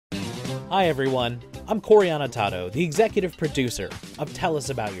Hi everyone, I'm Cory Anotado, the executive producer of Tell Us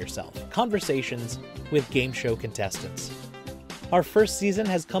About Yourself, conversations with game show contestants. Our first season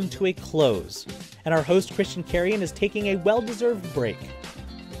has come to a close, and our host Christian Carrion is taking a well-deserved break.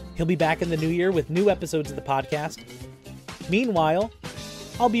 He'll be back in the new year with new episodes of the podcast. Meanwhile,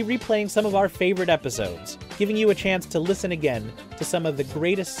 I'll be replaying some of our favorite episodes, giving you a chance to listen again to some of the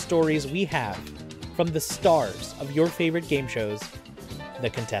greatest stories we have from the stars of your favorite game shows, the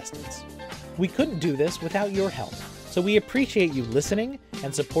contestants. We couldn't do this without your help, so we appreciate you listening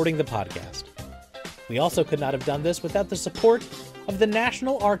and supporting the podcast. We also could not have done this without the support of the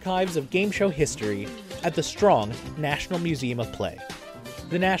National Archives of Game Show History at the Strong National Museum of Play.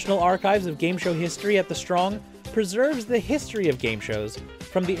 The National Archives of Game Show History at the Strong preserves the history of game shows,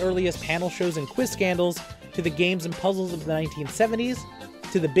 from the earliest panel shows and quiz scandals, to the games and puzzles of the 1970s,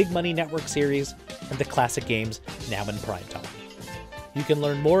 to the Big Money Network series, and the classic games now in prime time. You can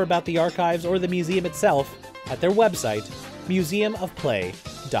learn more about the archives or the museum itself at their website,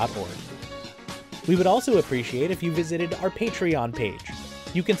 museumofplay.org. We would also appreciate if you visited our Patreon page.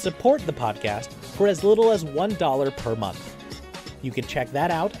 You can support the podcast for as little as $1 per month. You can check that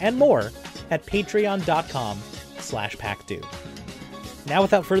out and more at patreon.com/packdude. Now,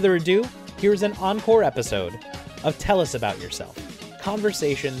 without further ado, here's an encore episode of Tell Us About Yourself,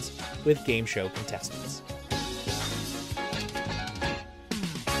 conversations with game show contestants.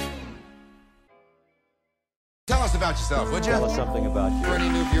 Tell us about yourself, would you? Tell us something about you. For any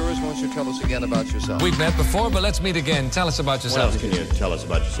new viewers, won't you tell us again about yourself? We've met before, but let's meet again. Tell us about What yourself. else can you tell us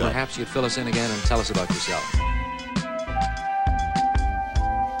about yourself? Perhaps you'd fill us in again and tell us about yourself.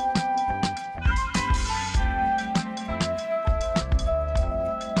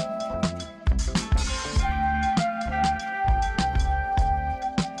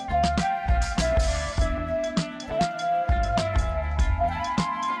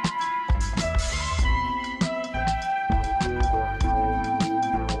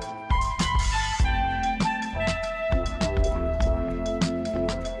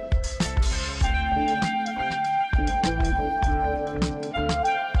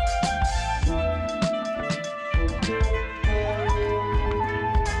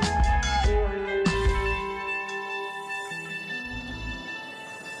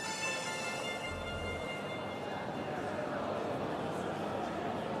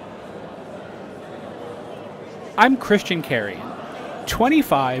 I'm Christian Carrion,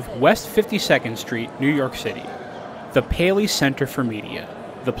 25 West 52nd Street, New York City, the Paley Center for Media,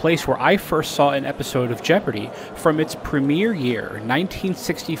 the place where I first saw an episode of Jeopardy from its premiere year,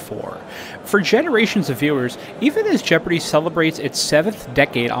 1964. For generations of viewers, even as Jeopardy celebrates its 7th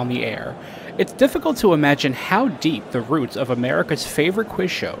decade on the air, it's difficult to imagine how deep the roots of America's favorite quiz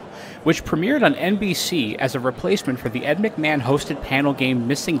show, which premiered on NBC as a replacement for the Ed McMahon-hosted panel game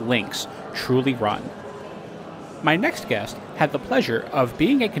Missing Links, truly run. My next guest had the pleasure of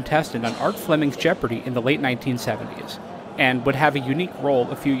being a contestant on Art Fleming's Jeopardy in the late 1970s, and would have a unique role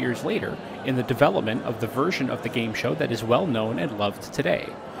a few years later in the development of the version of the game show that is well known and loved today.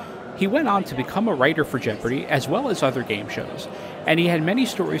 He went on to become a writer for Jeopardy as well as other game shows, and he had many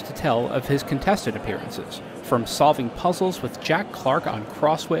stories to tell of his contestant appearances, from solving puzzles with Jack Clark on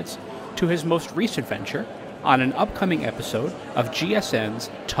Cross Wits to his most recent venture on an upcoming episode of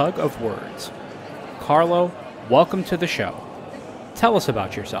GSN's Tug of Words. Carlo, welcome to the show. Tell us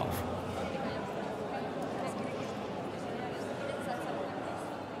about yourself.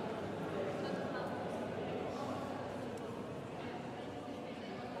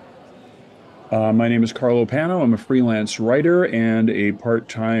 My name is Carlo Panno. I'm a freelance writer and a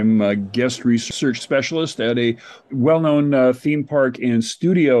part-time guest research specialist at a well-known theme park and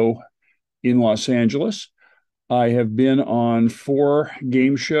studio in Los Angeles. I have been on 4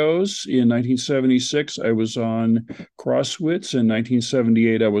 game shows. In 1976, I was on Cross Wits. In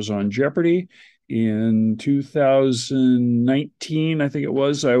 1978, I was on Jeopardy. In 2019, I think it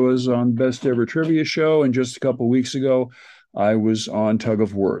was, I was on Best Ever Trivia Show. And just a couple weeks ago, I was on Tug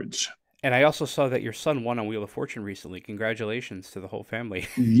of Words. And I also saw that your son won on Wheel of Fortune recently. Congratulations to the whole family.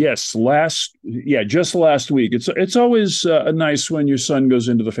 Yes, just last week. It's always nice when your son goes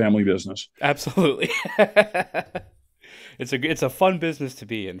into the family business. Absolutely. It's a fun business to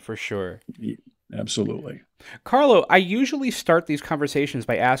be in, for sure. Yeah, absolutely. Carlo, I usually start these conversations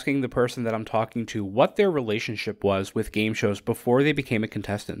by asking the person that I'm talking to what their relationship was with game shows before they became a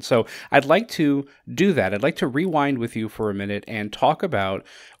contestant. So I'd like to do that. I'd like to rewind with you for a minute and talk about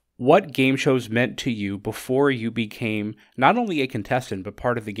what game shows meant to you before you became not only a contestant, but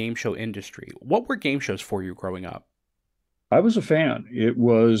part of the game show industry. What were game shows for you growing up? I was a fan. It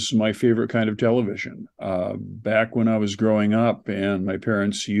was my favorite kind of television. Back when I was growing up and my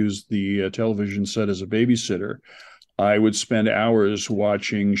parents used the television set as a babysitter, I would spend hours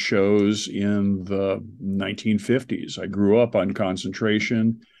watching shows in the 1950s. I grew up on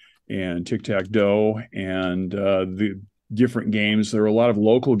Concentration and Tic-Tac-Toe and the different games. There were a lot of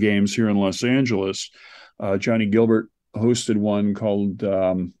local games here in Los Angeles. Johnny Gilbert hosted one called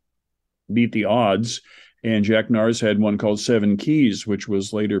Beat the Odds, and Jack Nars had one called Seven Keys, which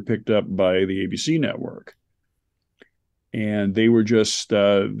was later picked up by the ABC network. And they were just,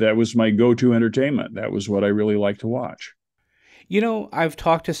 that was my go-to entertainment. That was what I really liked to watch. You know, I've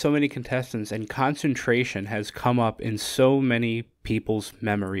talked to so many contestants, and Concentration has come up in so many people's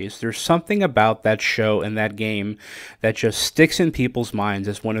memories. There's something about that show and that game that just sticks in people's minds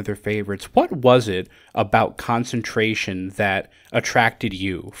as one of their favorites. What was it about Concentration that attracted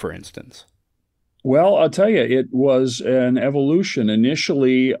you, for instance? Well, I'll tell you, it was an evolution.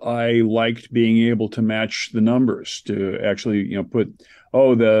 Initially, I liked being able to match the numbers to actually, put,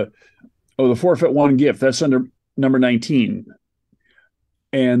 the 4-foot-1 gift, that's under number 19.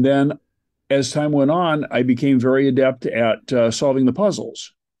 And then as time went on, I became very adept at solving the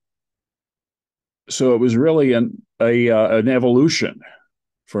puzzles. So it was really an evolution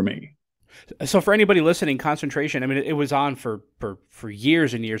for me. So for anybody listening, Concentration, I mean, it was on for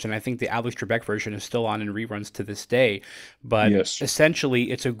years and years, and I think the Alex Trebek version is still on in reruns to this day. But yes,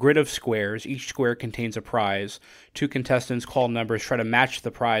 essentially, it's a grid of squares. Each square contains a prize. Two contestants call numbers, try to match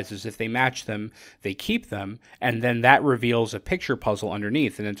the prizes. If they match them, they keep them, and then that reveals a picture puzzle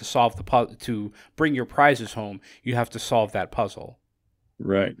underneath. And then to solve to bring your prizes home, you have to solve that puzzle.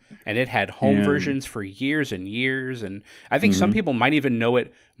 Right. And it had home versions for years and years. And I think some people might even know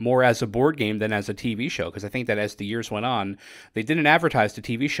it more as a board game than as a TV show, because I think that as the years went on, they didn't advertise the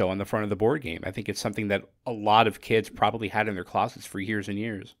TV show on the front of the board game. I think it's something that a lot of kids probably had in their closets for years and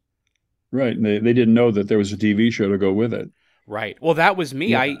years. Right. And they didn't know that there was a TV show to go with it. Right. Well, that was me.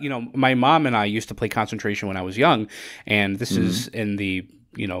 Yeah. My mom and I used to play Concentration when I was young, and this is in the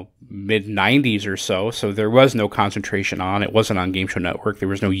mid 90s or so. So there was no Concentration on. It wasn't on Game Show Network. There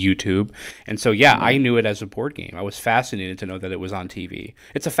was no YouTube. And so, I knew it as a board game. I was fascinated to know that it was on TV.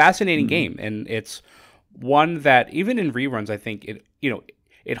 It's a fascinating game. And it's one that even in reruns, I think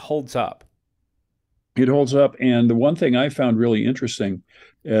it holds up. It holds up. And the one thing I found really interesting,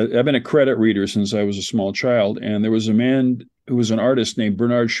 I've been a credit reader since I was a small child. And there was a man who was an artist named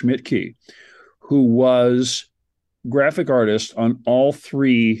Bernard Schmidtke, who was graphic artist on all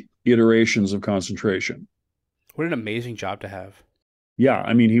 3 iterations of Concentration. What an amazing job to have. Yeah,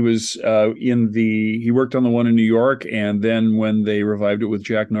 I mean, he was he worked on the one in New York, and then when they revived it with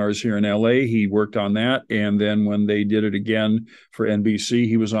Jack Nars here in LA, he worked on that, and then when they did it again for NBC,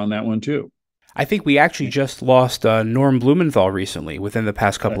 he was on that one too. I think we actually just lost Norm Blumenthal recently, within the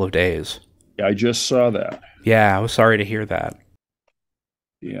past couple of days. Yeah, I just saw that. Yeah, I was sorry to hear that.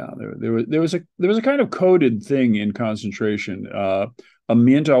 Yeah, there was a kind of coded thing in Concentration. A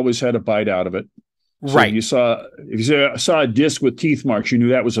mint always had a bite out of it. So right. If you saw a disc with teeth marks, you knew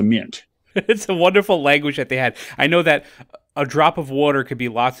that was a mint. It's a wonderful language that they had. I know that a drop of water could be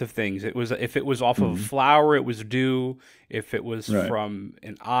lots of things. If it was off of a flower, it was dew. If it was from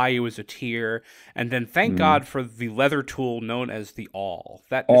an eye, it was a tear. And then thank God for the leather tool known as the awl.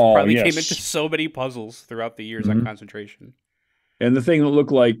 That probably came into so many puzzles throughout the years on Concentration. And the thing that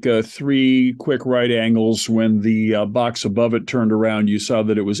looked like 3 quick right angles, when the box above it turned around, you saw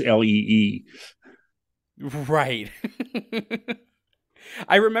that it was LEE. Right.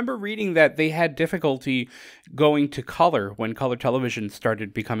 I remember reading that they had difficulty going to color when color television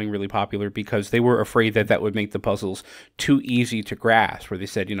started becoming really popular, because they were afraid that that would make the puzzles too easy to grasp, where they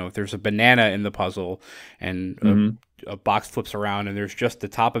said, if there's a banana in the puzzle and a box flips around and there's just the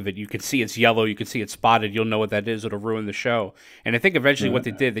top of it, you can see it's yellow, you can see it's spotted, you'll know what that is, it'll ruin the show. And I think eventually what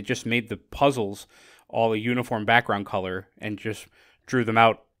they did, they just made the puzzles all a uniform background color and just drew them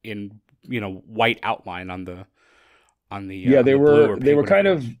out in white outline on the they were kind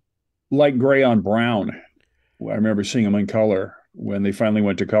of like gray on brown. I remember seeing them in color when they finally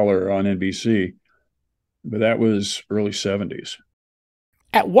went to color on NBC, but that was early 70s.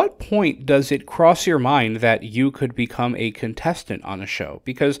 At what point does it cross your mind that you could become a contestant on a show?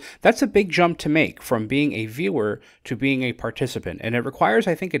 Because that's a big jump to make, from being a viewer to being a participant, and it requires,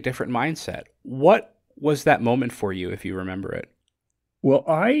 I think, a different mindset. What was that moment for you, if you remember it? Well,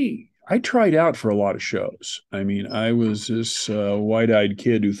 I tried out for a lot of shows. I mean, I was this wide-eyed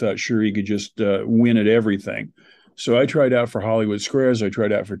kid who thought sure he could just win at everything. So I tried out for Hollywood Squares. I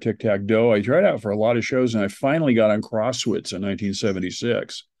tried out for Tic-Tac-Toe. I tried out for a lot of shows, and I finally got on Cross Wits in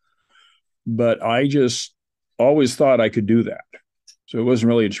 1976. But I just always thought I could do that. So it wasn't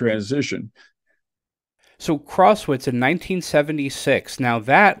really a transition. So Cross Wits in 1976. Now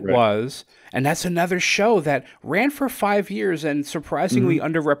that was, and that's another show that ran for 5 years and surprisingly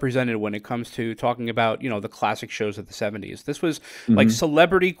underrepresented when it comes to talking about, the classic shows of the 70s. This was like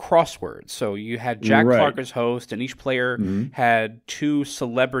celebrity crosswords. So you had Jack Clark as host, and each player had two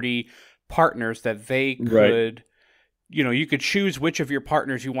celebrity partners that they could, you could choose which of your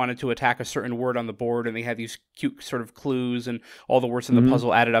partners you wanted to attack a certain word on the board, and they had these cute sort of clues, and all the words in the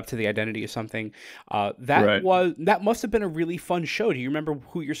puzzle added up to the identity of something. That must have been a really fun show. Do you remember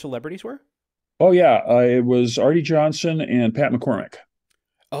who your celebrities were? Oh, yeah. It was Artie Johnson and Pat McCormick.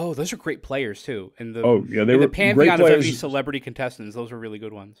 Oh, those are great players, too. And they were the pantheon great of players. every celebrity contestants, those were really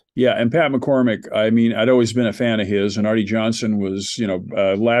good ones. Yeah, and Pat McCormick, I mean, I'd always been a fan of his, and Artie Johnson was,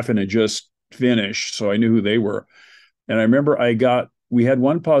 Laughing had just finished, so I knew who they were. And I remember we had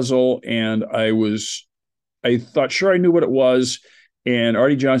one puzzle, and I thought sure I knew what it was. And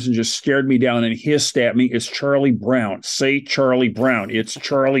Artie Johnson just stared me down and hissed at me, "It's Charlie Brown. Say Charlie Brown. It's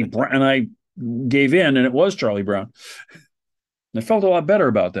Charlie Brown." And I gave in, and it was Charlie Brown. I felt a lot better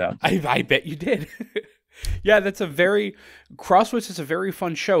about that. I bet you did. Yeah, Cross Wits is a very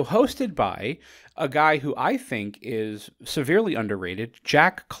fun show, hosted by a guy who I think is severely underrated,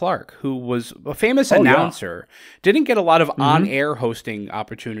 Jack Clark, who was a famous announcer. Yeah. Didn't get a lot of on-air hosting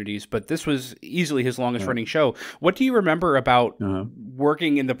opportunities, but this was easily his longest-running show. What do you remember about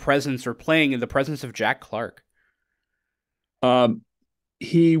working in the presence or playing in the presence of Jack Clark?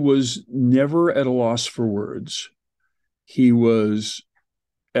 He was never at a loss for words. He was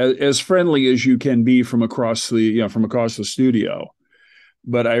as friendly as you can be from across the studio.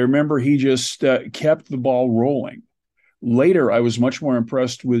 But I remember he just kept the ball rolling. Later, I was much more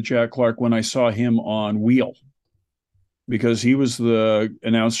impressed with Jack Clark when I saw him on Wheel, because he was the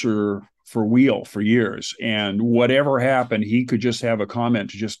announcer for Wheel for years. And whatever happened, he could just have a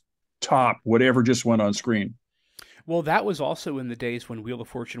comment to just top whatever just went on screen. Well, that was also in the days when Wheel of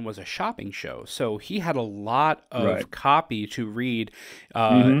Fortune was a shopping show. So he had a lot of copy to read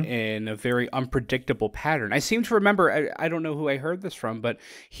in a very unpredictable pattern. I seem to remember, I don't know who I heard this from, but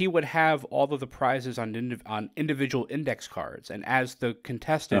he would have all of the prizes on individual index cards. And as the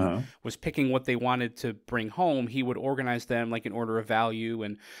contestant was picking what they wanted to bring home, he would organize them like in order of value.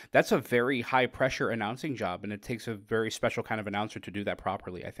 And that's a very high-pressure announcing job, and it takes a very special kind of announcer to do that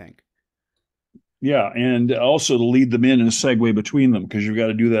properly, I think. Yeah, and also to lead them in and segue between them, because you've got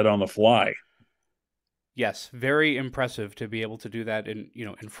to do that on the fly. Yes, very impressive to be able to do that in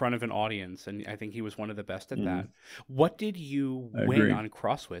front of an audience, and I think he was one of the best at that. What did you win on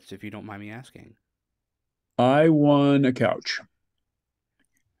Cross Wits, if you don't mind me asking? I won a couch.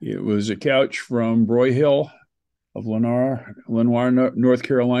 It was a couch from Broyhill of Lenoir, North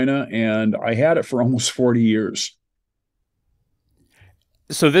Carolina, and I had it for almost 40 years.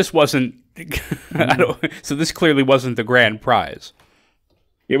 So this wasn't. So this clearly wasn't the grand prize.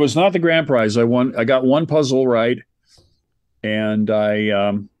 It was not the grand prize. I got one puzzle right, and I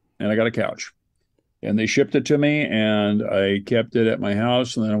got a couch, and they shipped it to me, and I kept it at my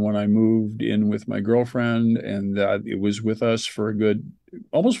house. And then when I moved in with my girlfriend, and it was with us for a good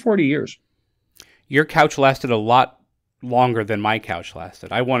almost 40 years. Your couch lasted a lot longer than my couch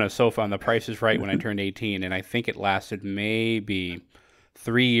lasted. I won a sofa on The Price is Right when I turned 18, and I think it lasted maybe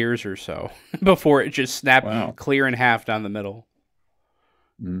 3 years or so before it just snapped clear in half down the middle.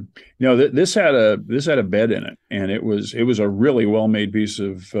 No, this had a bed in it, and it was a really well made piece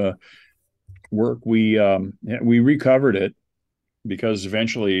of work. We recovered it because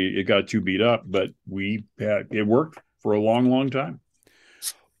eventually it got too beat up, but it worked for a long time.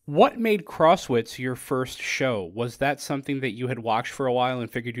 What made Cross Wits your first show? Was that something that you had watched for a while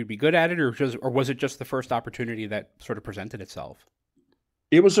and figured you'd be good at it, or was it just the first opportunity that sort of presented itself?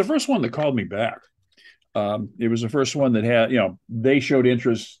 It was the first one that called me back. It was the first one that had, they showed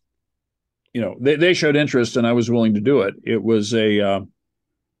interest. They showed interest, and I was willing to do it. It was a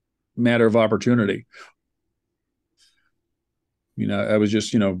matter of opportunity. I was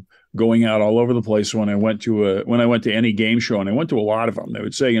just, going out all over the place when I went to any game show, and I went to a lot of them. They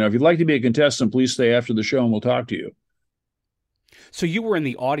would say, if you'd like to be a contestant, please stay after the show and we'll talk to you. So you were in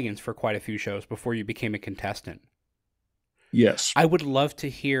the audience for quite a few shows before you became a contestant. Yes. I would love to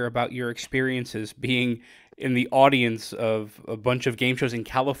hear about your experiences being in the audience of a bunch of game shows in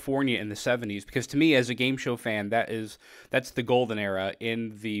California in the 70s, because to me, as a game show fan, that's the golden era,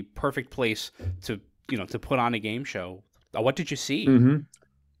 in the perfect place to put on a game show. What did you see?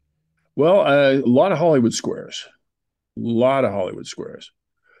 Well, a lot of Hollywood squares,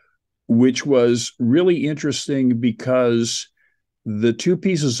 which was really interesting because the two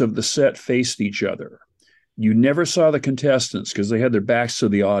pieces of the set faced each other. you never saw the contestants because they had their backs to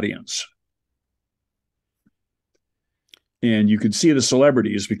the audience. And you could see the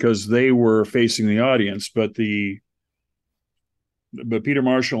celebrities because they were facing the audience, but Peter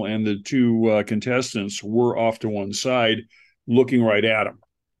Marshall and the two contestants were off to one side looking right at him.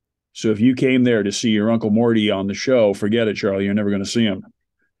 So if you came there to see your Uncle Morty on the show, forget it, Charlie. You're never going to see him.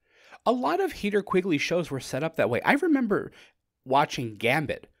 A lot of Heater Quigley shows were set up that way. I remember watching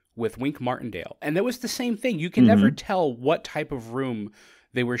Gambit with Wink Martindale, and it was the same thing. You can never tell what type of room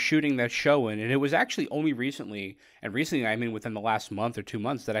they were shooting that show in, and it was actually only recently, and recently I mean within the last month or 2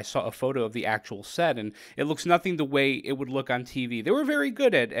 months, that I saw a photo of the actual set, and it looks nothing the way it would look on TV. They were very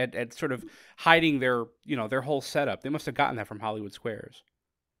good at sort of hiding their whole setup. They must have gotten that from Hollywood Squares.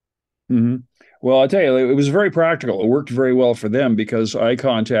 Mm-hmm. Well, I'll tell you, it was very practical. It worked very well for them because eye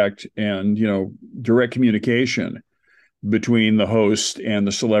contact and, direct communication between the host and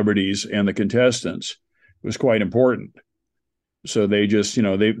the celebrities and the contestants was quite important. So they just,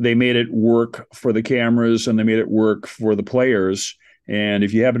 they made it work for the cameras and they made it work for the players. And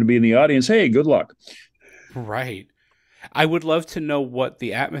if you happen to be in the audience, hey, good luck. Right. I would love to know what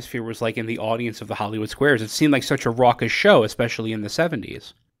the atmosphere was like in the audience of the Hollywood Squares. It seemed like such a raucous show, especially in the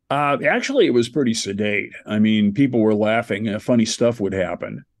 70s. Actually, it was pretty sedate. I mean, people were laughing. Funny stuff would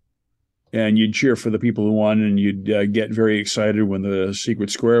happen. And you'd cheer for the people who won, and you'd get very excited when the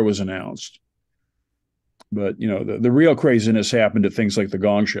secret square was announced. But, the real craziness happened at things like the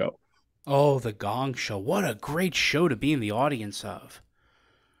Gong Show. Oh, the Gong Show. What a great show to be in the audience of.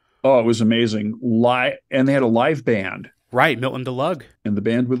 Oh, it was amazing. And they had a live band. Right, Milton DeLugg. And the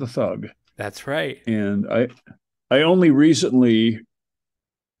band with the thug. That's right. And I only recently...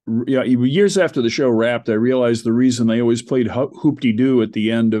 years after the show wrapped, I realized the reason they always played Hoop-Dee-Doo at the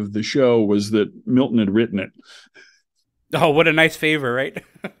end of the show was that Milton had written it. Oh, what a nice favor, right?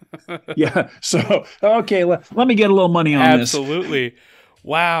 Yeah. So, okay, let me get a little money on this. Absolutely.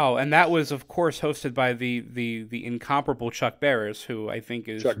 Wow. And that was, of course, hosted by the incomparable Chuck Barris, who I think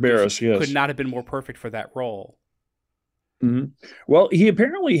Chuck Barris, yes, could not have been more perfect for that role. Mm-hmm. Well, he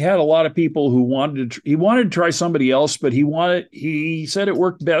apparently had a lot of people who wanted to try somebody else, but he said it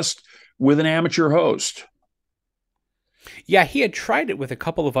worked best with an amateur host. Yeah, he had tried it with a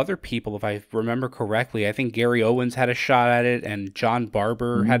couple of other people, if I remember correctly. I think Gary Owens had a shot at it, and John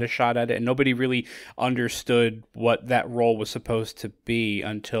Barber had a shot at it, and nobody really understood what that role was supposed to be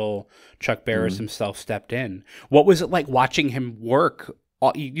until Chuck Barris himself stepped in. What was it like watching him work,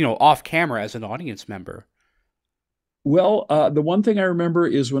 off camera as an audience member? Well, the one thing I remember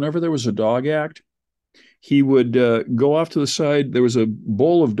is whenever there was a dog act, he would go off to the side. There was a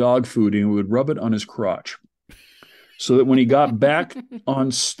bowl of dog food, and he would rub it on his crotch, so that when he got back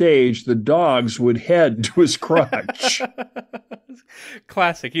on stage, the dogs would head to his crotch.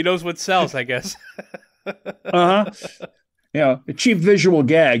 Classic. He knows what sells, I guess. Uh-huh. A cheap visual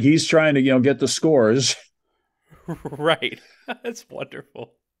gag. He's trying to, get the scores. Right. That's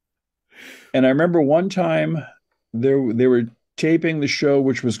wonderful. And I remember one time they were taping the show,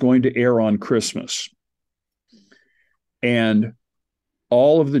 which was going to air on Christmas. And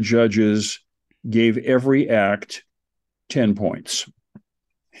all of the judges gave every act 10 points.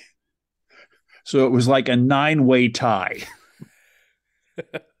 So it was like a 9-way tie.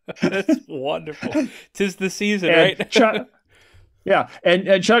 That's wonderful. 'Tis the season, and right? Chuck, yeah.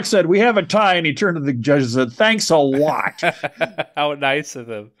 And Chuck said, "We have a tie." And he turned to the judges and said, "Thanks a lot." How nice of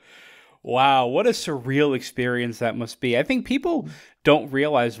him. Wow, what a surreal experience that must be. I think people don't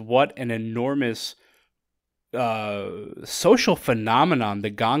realize what an enormous social phenomenon the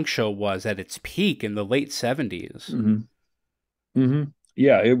Gong Show was at its peak in the late 70s. Mm-hmm. Mm-hmm.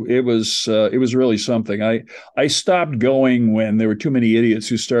 Yeah, it was really something. I stopped going when there were too many idiots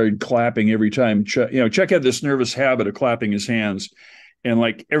who started clapping every time. Chuck had this nervous habit of clapping his hands, and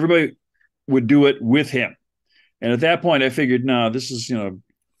like everybody would do it with him. And at that point, I figured, no, this is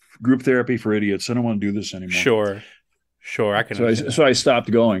group therapy for idiots. I don't want to do this anymore. Sure, I can. So I stopped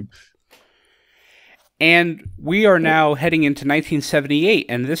going. And we are now heading into 1978,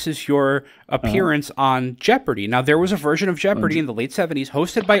 and this is your appearance on Jeopardy. Now, there was a version of Jeopardy in the late 70s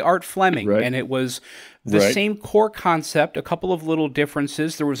hosted by Art Fleming, right, and it was the same core concept, a couple of little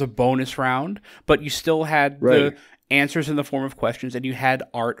differences. There was a bonus round, but you still had the answers in the form of questions, and you had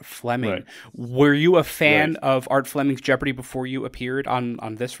Art Fleming. Right. Were you a fan of Art Fleming's Jeopardy before you appeared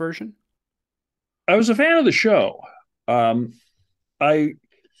on this version? I was a fan of the show.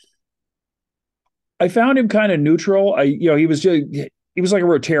 I found him kind of neutral. He was like a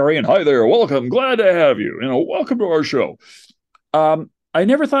Rotarian. Hi there, welcome, glad to have you. Welcome to our show. I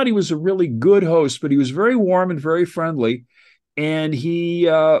never thought he was a really good host, but he was very warm and very friendly, and he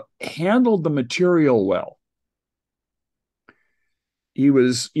handled the material well. he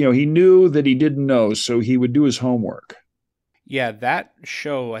knew that he didn't know, so he would do his homework. Yeah, that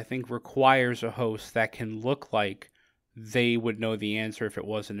show, I think, requires a host that can look like they would know the answer if it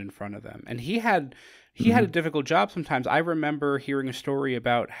wasn't in front of them. And he had a difficult job sometimes. I remember hearing a story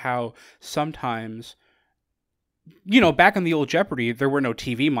about how sometimes, back in the old Jeopardy, there were no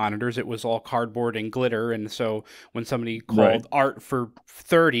TV monitors. It was all cardboard and glitter. And so when somebody called Art for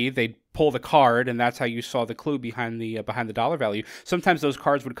 30, they'd pull the card, and that's how you saw the clue behind the dollar value. Sometimes those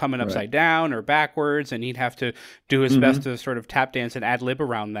cards would come in upside down or backwards, and he'd have to do his best to sort of tap dance and ad lib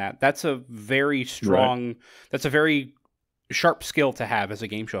around that. That's a very strong, that's a very sharp skill to have as a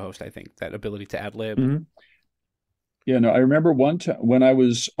game show host, I think, that ability to ad lib. Yeah, no, I remember one time when I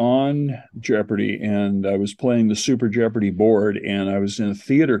was on Jeopardy and I was playing the Super Jeopardy board, and I was in a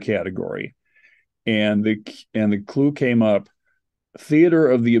theater category, and the clue came up: theater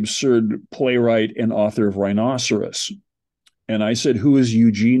of the absurd playwright and author of Rhinoceros. And I said, who is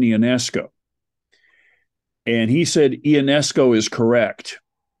Eugene Ionesco? And he said, Ionesco is correct.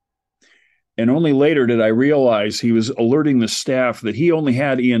 And only later did I realize he was alerting the staff that he only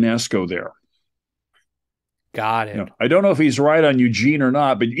had Ionesco there. Got it. I don't know if he's right on Eugene or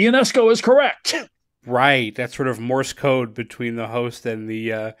not, but Ionesco is correct. Right. That's sort of Morse code between the host and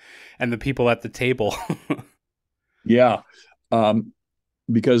the people at the table. Yeah.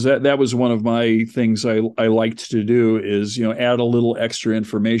 Because that was one of my things I liked to do is, add a little extra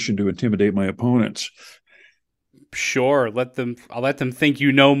information to intimidate my opponents. Sure. I'll let them think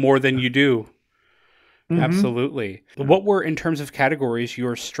you know more than you do. Absolutely. What were, in terms of categories,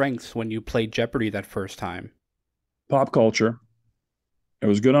 your strengths when you played Jeopardy that first time? Pop culture. I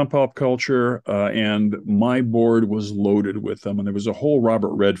was good on pop culture, and my board was loaded with them. And there was a whole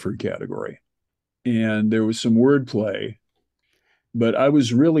Robert Redford category. And there was some wordplay. But I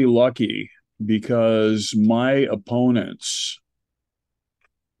was really lucky because my opponents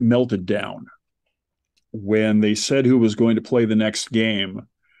melted down. When they said who was going to play the next game,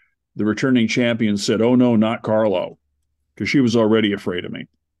 the returning champion said, "Oh, no, not Carlo," because she was already afraid of me.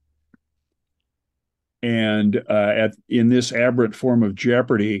 And in this aberrant form of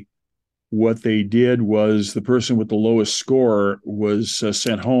Jeopardy, what they did was the person with the lowest score was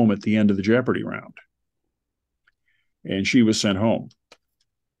sent home at the end of the Jeopardy round. And she was sent home.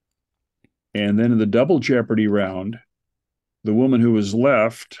 And then in the double Jeopardy round, the woman who was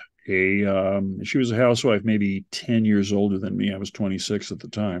left, she was a housewife, maybe 10 years older than me. I was 26 at the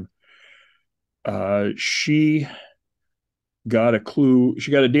time. She got a clue.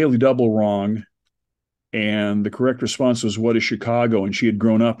 She got a daily double wrong. And the correct response was, what is Chicago? And she had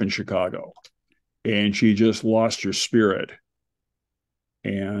grown up in Chicago. And she just lost her spirit.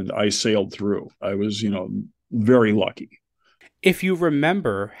 And I sailed through. I was, very lucky. If you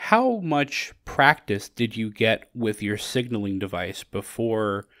remember, how much practice did you get with your signaling device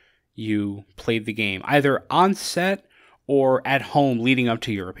before you played the game, either on set or at home leading up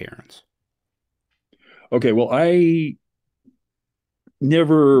to your appearance? Okay, well, I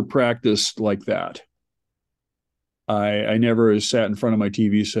never practiced like that. I never sat in front of my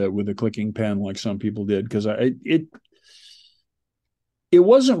TV set with a clicking pen like some people did, because it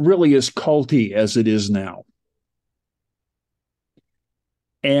wasn't really as culty as it is now.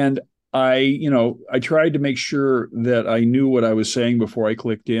 And I tried to make sure that I knew what I was saying before I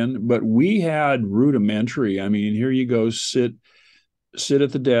clicked in, but we had rudimentary. I mean, here you go, sit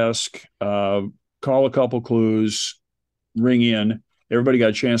at the desk, call a couple clues, ring in. Everybody got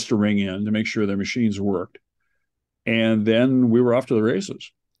a chance to ring in to make sure their machines worked. And then we were off to the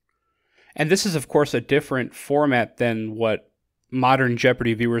races. And this is, of course, a different format than what modern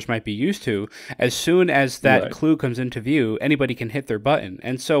Jeopardy viewers might be used to. As soon as that clue comes into view, anybody can hit their button.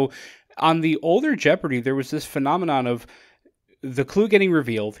 And so on the older Jeopardy, there was this phenomenon of the clue getting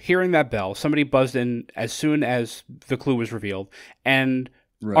revealed, hearing that bell, somebody buzzed in as soon as the clue was revealed, and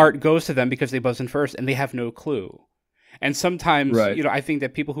Art goes to them because they buzzed in first, and they have no clue. And sometimes, I think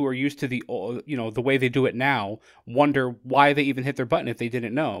that people who are used to the way they do it now wonder why they even hit their button if they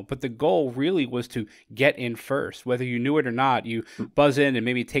didn't know. But the goal really was to get in first. Whether you knew it or not, you buzz in and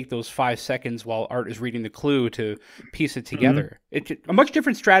maybe take those 5 seconds while Art is reading the clue to piece it together. It's a much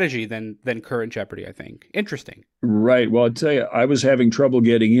different strategy than current Jeopardy, I think. Interesting. Right. Well, I'll tell you, I was having trouble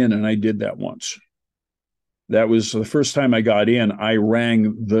getting in, and I did that once. That was the first time I got in. I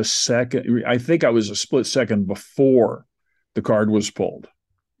rang the second. I think I was a split second before the card was pulled.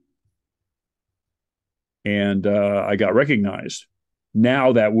 And I got recognized.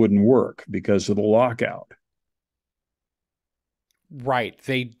 Now that wouldn't work because of the lockout. Right.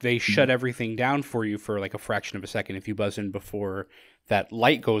 They shut everything down for you for like a fraction of a second if you buzz in before that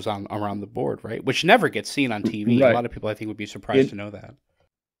light goes on around the board, right? Which never gets seen on TV. Right. A lot of people, I think, would be surprised to know that.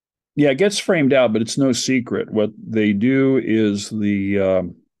 Yeah, it gets framed out, but it's no secret. What they do is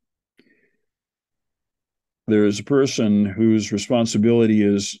there's a person whose responsibility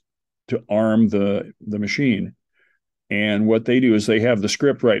is to arm the machine. And what they do is they have the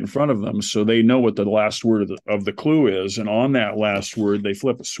script right in front of them, so they know what the last word of the clue is. And on that last word, they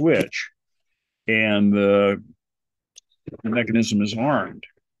flip a switch, and the mechanism is armed,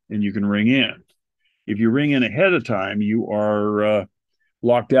 and you can ring in. If you ring in ahead of time, you are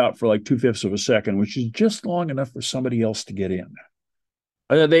locked out for like 2/5 of a second, which is just long enough for somebody else to get in.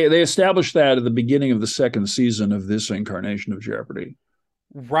 They established that at the beginning of the second season of this incarnation of Jeopardy.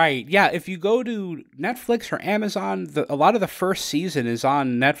 Right. Yeah. If you go to Netflix or Amazon, a lot of the first season is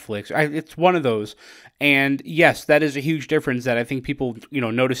on Netflix. It's one of those. And yes, that is a huge difference that I think people,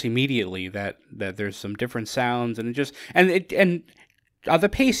 notice immediately that there's some different sounds and the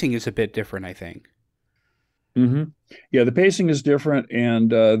pacing is a bit different, I think. Mm-hmm. Yeah, the pacing is different,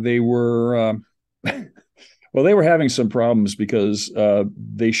 and they were well, they were having some problems because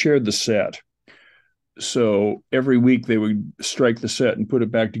they shared the set. So every week they would strike the set and put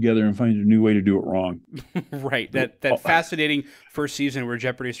it back together and find a new way to do it wrong. Right. That fascinating first season where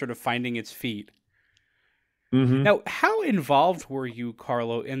Jeopardy is sort of finding its feet. Mm-hmm. Now, how involved were you,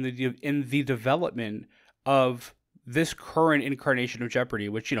 Carlo, in the development of this current incarnation of Jeopardy,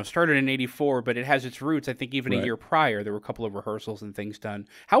 which, started in '84, but it has its roots, I think, even a year prior. There were a couple of rehearsals and things done.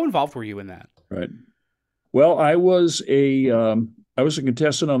 How involved were you in that? Right. Well, I was a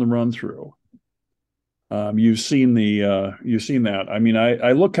contestant on the run through. You've seen that. I mean,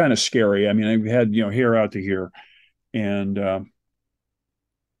 I look kind of scary. I mean, I had, hair out to here, and,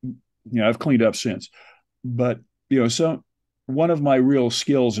 I've cleaned up since, but, so one of my real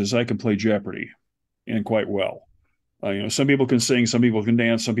skills is I can play Jeopardy, and quite well. Some people can sing, some people can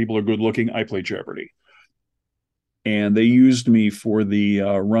dance, some people are good looking. I play Jeopardy. And they used me for the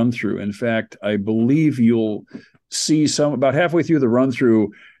run through. In fact, I believe you'll see about halfway through the run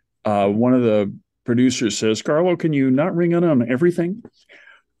through, one of the producers says, "Carlo, can you not ring in on everything?"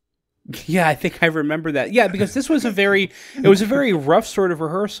 Yeah, I think I remember that. Yeah, because this was a very rough sort of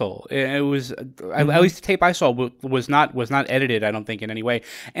rehearsal. It was, at least the tape I saw was not edited, I don't think, in any way.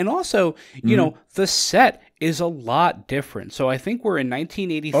 And also, the set is a lot different. So I think we're in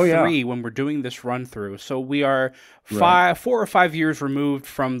 1983 when we're doing this run through. So we are 4 or 5 years removed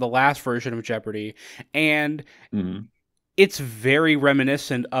from the last version of Jeopardy, and it's very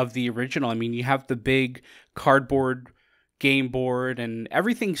reminiscent of the original. I mean, you have the big cardboard game board, and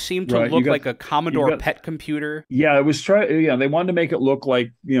everything seemed to look like a Commodore PET computer. Yeah, it was they wanted to make it look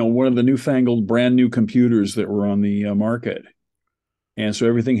like, one of the newfangled brand new computers that were on the market. And so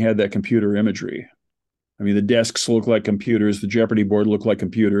everything had that computer imagery. I mean, the desks look like computers, the Jeopardy board looked like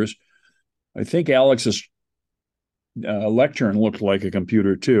computers. I think Alex's lectern looked like a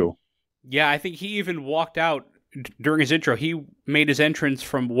computer too. Yeah, I think he even walked out during his intro. He made his entrance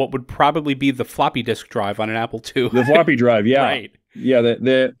from what would probably be the floppy disk drive on an Apple II. The floppy drive, yeah, right. Yeah,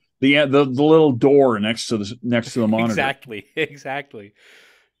 the little door next to the monitor. Exactly.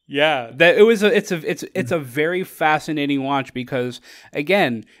 Yeah, it's a very fascinating watch because,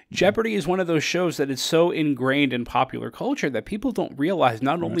 again, Jeopardy is one of those shows that is so ingrained in popular culture that people don't realize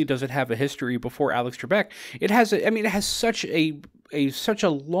not only does it have a history before Alex Trebek, it has such a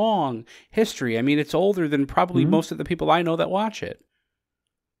long history. I mean, it's older than probably most of the people I know that watch it.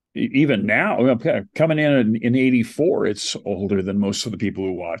 Even now, coming in '84, it's older than most of the people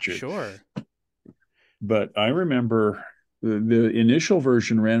who watch it. Sure. But I remember the initial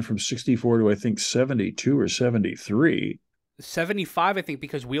version ran from 64 to, I think, 72 or 73. 75, I think,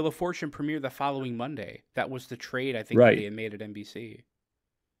 because Wheel of Fortune premiered the following Monday. That was the trade, I think, that they had made at NBC.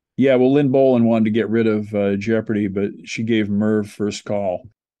 Yeah, well, Lynn Boland wanted to get rid of Jeopardy, but she gave Merv first call,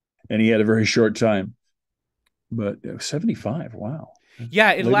 and he had a very short time. But 75, wow.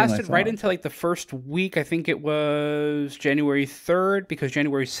 Yeah, it lasted right until like the first week. I think it was January 3rd, because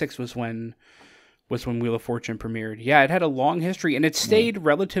January 6th was when Wheel of Fortune premiered. Yeah, it had a long history, and it stayed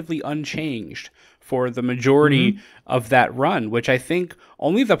relatively unchanged for the majority of that run, which I think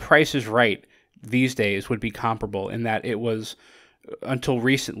only The Price is Right these days would be comparable in that it was, until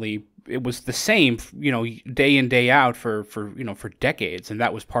recently, it was the same, day in, day out for decades, and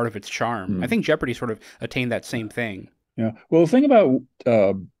that was part of its charm. I think Jeopardy sort of attained that same thing. Yeah. Well, the thing about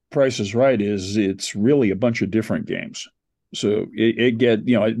Price is Right is it's really a bunch of different games. So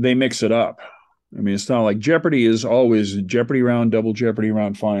they mix it up. I mean, it's not like Jeopardy is always Jeopardy round, double Jeopardy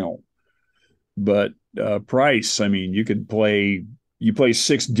round, final. But Price, I mean, you could play you play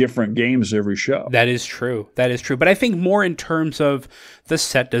 6 different games every show. That is true. That is true. But I think more in terms of the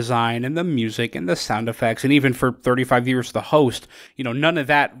set design and the music and the sound effects, and even for 35 years, the host, none of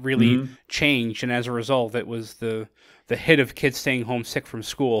that really changed. And as a result, it was the hit of kids staying home sick from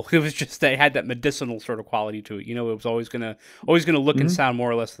school. It was just, they had that medicinal sort of quality to it. It was always gonna look and sound more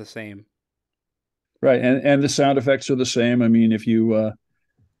or less the same. Right. And the sound effects are the same. I mean, if you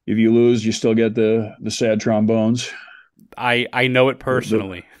lose, you still get the sad trombones. I know it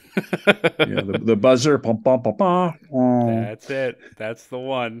personally. The buzzer. Pum, pum, pum, pum. That's it. That's the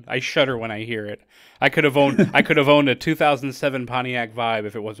one. I shudder when I hear it. I could have owned a 2007 Pontiac Vibe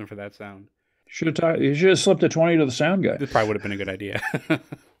if it wasn't for that sound. You should have slipped a 20 to the sound guy. This probably would have been a good idea.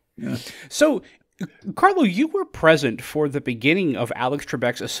 Yeah. So, Carlo, you were present for the beginning of Alex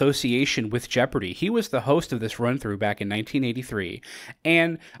Trebek's association with Jeopardy. He was the host of this run-through back in 1983.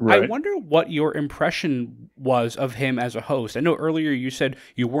 And right. I wonder what your impression was of him as a host. I know earlier you said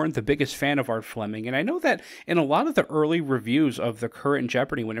you weren't the biggest fan of Art Fleming, and I know that in a lot of the early reviews of the current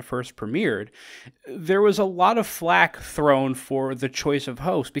Jeopardy when it first premiered, there was a lot of flack thrown for the choice of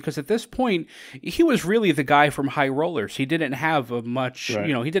host, because at this point, he was really the guy from High Rollers. He didn't have a much, right.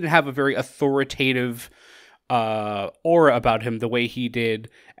 He didn't have a very authoritative aura about him the way he did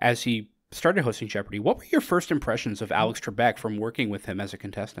as he started hosting Jeopardy. What were your first impressions of Alex Trebek from working with him as a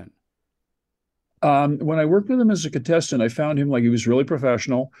contestant? When I worked with him as a contestant, I found him like he was really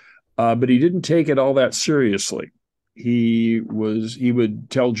professional, but he didn't take it all that seriously. He would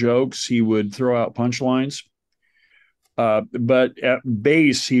tell jokes, he would throw out punchlines, but at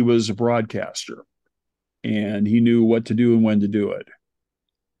base, he was a broadcaster, and he knew what to do and when to do it.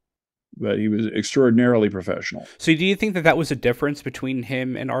 But he was extraordinarily professional. So do you think that was a difference between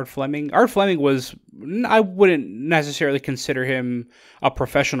him and Art Fleming? Art Fleming I wouldn't necessarily consider him a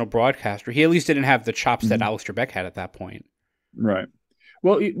professional broadcaster. He at least didn't have the chops that Alex Trebek had at that point. Right.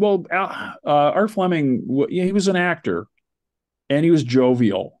 Art Fleming, he was an actor, and he was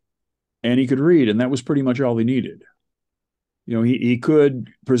jovial, and he could read, and that was pretty much all he needed. He could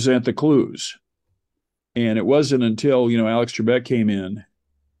present the clues. And it wasn't until, Alex Trebek came in,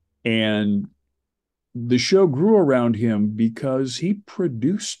 and the show grew around him because he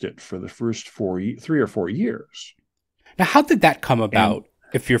produced it for the first 3 or 4 years. Now, how did that come about,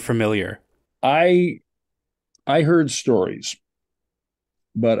 if you're familiar? I heard stories,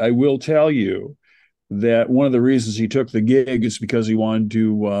 but I will tell you that one of the reasons he took the gig is because he wanted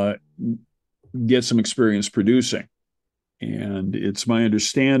to get some experience producing. And it's my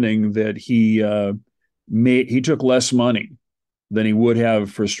understanding that he took less money than he would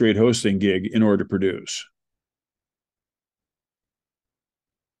have for a straight hosting gig in order to produce.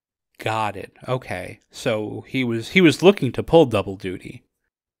 Got it. Okay. So he was looking to pull double duty.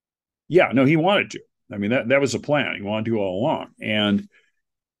 Yeah, no, he wanted to. I mean, that was the plan. He wanted to all along. And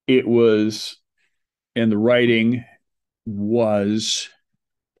the writing was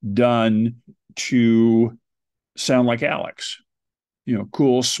done to sound like Alex.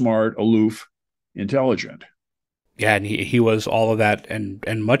 Cool, smart, aloof, intelligent. Yeah, and he was all of that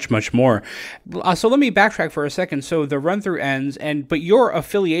and much, much more. So let me backtrack for a second. So the run-through ends, but your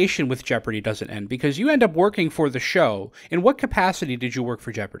affiliation with Jeopardy doesn't end because you end up working for the show. In what capacity did you work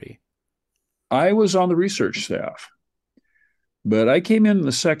for Jeopardy? I was on the research staff, but I came in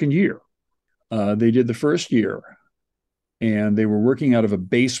the second year. They did the first year, and they were working out of a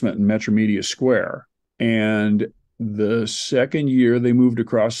basement in Metromedia Square. And the second year, they moved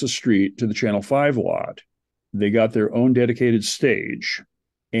across the street to the Channel 5 lot. They got their own dedicated stage,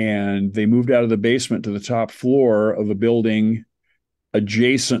 and they moved out of the basement to the top floor of a building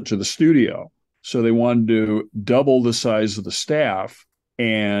adjacent to the studio. So they wanted to double the size of the staff.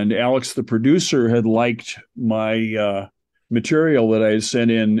 And Alex, the producer, had liked my material that I had sent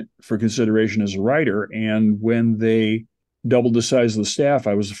in for consideration as a writer. And when they doubled the size of the staff,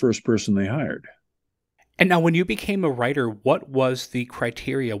 I was the first person they hired. And now when you became a writer, what was the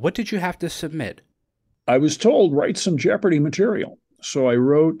criteria? What did you have to submit? I was told, write some Jeopardy material. So I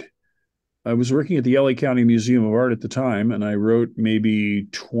was working at the LA County Museum of Art at the time, and I wrote maybe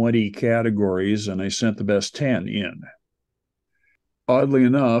 20 categories, and I sent the best 10 in. Oddly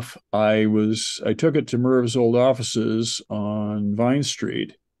enough, I took it to Merv's old offices on Vine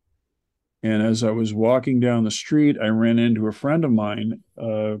Street, and as I was walking down the street, I ran into a friend of mine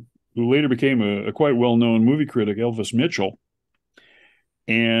who later became a quite well-known movie critic, Elvis Mitchell,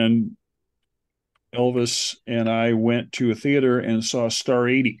 and Elvis and I went to a theater and saw Star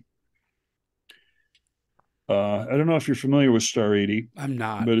 80. I don't know if you're familiar with Star 80. I'm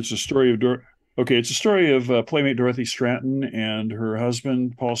not. But it's a story of it's a story of playmate Dorothy Stratton and her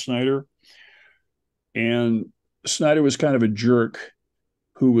husband, Paul Snider. And Snider was kind of a jerk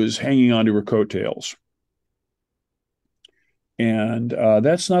who was hanging onto her coattails. And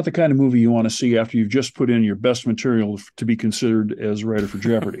that's not the kind of movie you want to see after you've just put in your best material to be considered as a writer for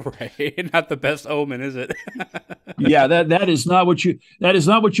Jeopardy. Right, not the best omen, is it? Yeah, that is not what you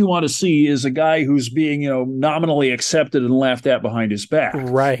want to see. Is a guy who's being nominally accepted and laughed at behind his back.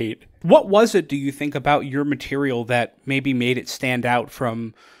 Right. What was it, do you think, about your material that maybe made it stand out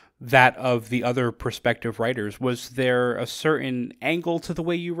from that of the other prospective writers? Was there a certain angle to the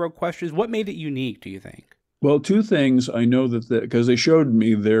way you wrote questions? What made it unique, do you think? Well, two things I know because they showed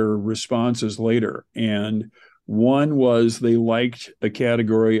me their responses later. And one was they liked a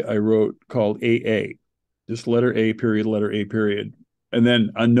category I wrote called AA, just letter A period. And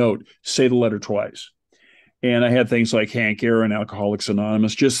then a note, say the letter twice. And I had things like Hank Aaron, Alcoholics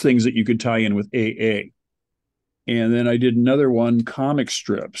Anonymous, just things that you could tie in with AA. And then I did another one, comic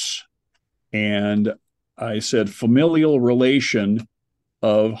strips. And I said familial relation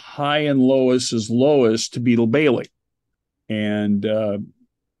of High and Lois's Lois to Beetle Bailey. And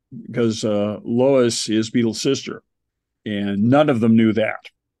because Lois is Beetle's sister. And none of them knew that.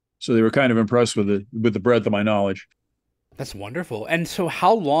 So they were kind of impressed with the breadth of my knowledge. That's wonderful. And so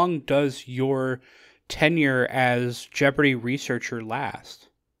how long does your tenure as Jeopardy researcher last?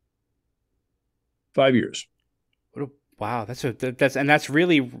 5 years. Wow, that's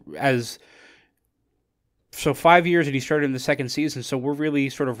really so 5 years, and he started in the second season, so we're really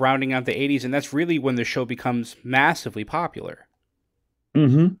sort of rounding out the 80s, and that's really when the show becomes massively popular.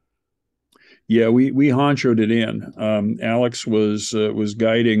 Mm-hmm. Yeah, we honchoed it in. Alex was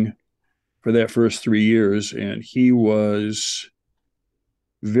guiding for that first 3 years, and he was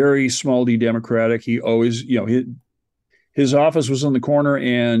very small d democratic. He always, his office was in the corner,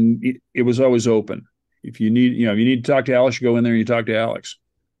 and it was always open. If you need to talk to Alex, you go in there and you talk to Alex.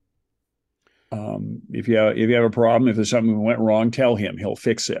 If you have a problem, if there's something that went wrong, tell him. He'll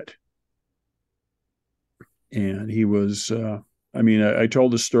fix it. And he was, I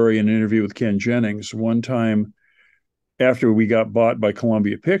told the story in an interview with Ken Jennings one time after we got bought by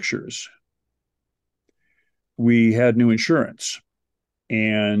Columbia Pictures. We had new insurance,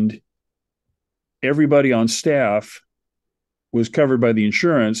 and everybody on staff was covered by the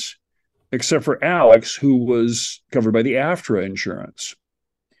insurance, except for Alex, who was covered by the AFTRA insurance.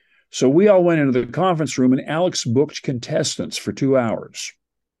 So we all went into the conference room, and Alex booked contestants for 2 hours.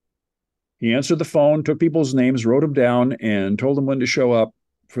 He answered the phone, took people's names, wrote them down, and told them when to show up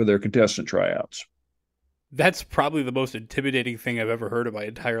for their contestant tryouts. That's probably the most intimidating thing I've ever heard in my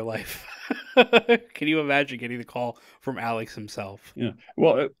entire life. Can you imagine getting the call from Alex himself? Yeah.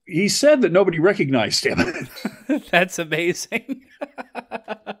 Well, he said that nobody recognized him. That's amazing.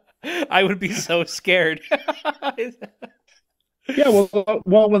 I would be so scared. Yeah, well,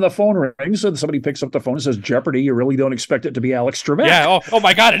 when the phone rings and somebody picks up the phone and says Jeopardy, you really don't expect it to be Alex Trebek. Yeah. Oh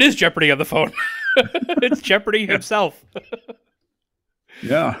my God, it is Jeopardy on the phone. It's Jeopardy himself.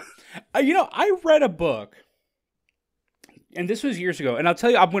 Yeah. I read a book, and this was years ago, and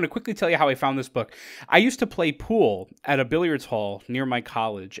I'm going to quickly tell you how I found this book. I used to play pool at a billiards hall near my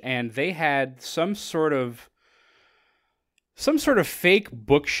college, and they had some sort of fake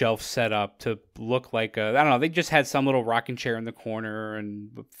bookshelf set up to look like I don't know, they just had some little rocking chair in the corner and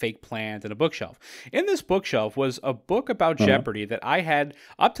a fake plant and a bookshelf. In this bookshelf was a book about Jeopardy that I had,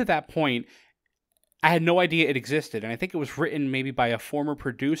 up to that point, I had no idea it existed. And I think it was written maybe by a former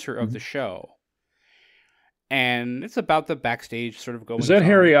producer of the show. And it's about the backstage sort of going on. Is that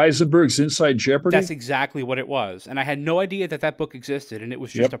Harry Eisenberg's Inside Jeopardy? That's exactly what it was. And I had no idea that book existed, and it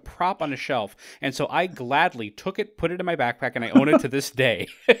was just a prop on a shelf. And so I gladly took it, put it in my backpack, and I own it to this day.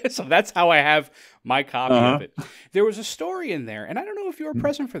 So that's how I have my copy of it. There was a story in there, and I don't know if you were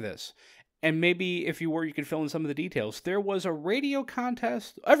present for this. And maybe if you were, you could fill in some of the details. There was a radio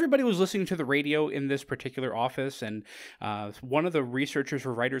contest. Everybody was listening to the radio in this particular office, and one of the researchers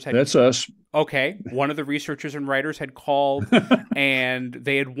or writers had... That's us. Okay. One of the researchers and writers had called, and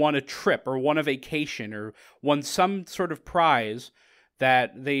they had won a trip or won a vacation or won some sort of prize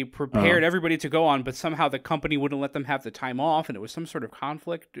that they prepared everybody to go on, but somehow the company wouldn't let them have the time off, and it was some sort of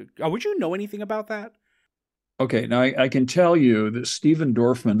conflict. Would you know anything about that? Okay, now I can tell you that Stephen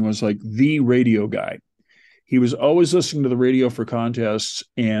Dorfman was like the radio guy. He was always listening to the radio for contests,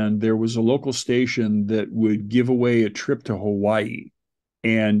 and there was a local station that would give away a trip to Hawaii.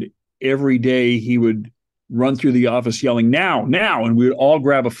 And every day he would run through the office yelling, now, and we would all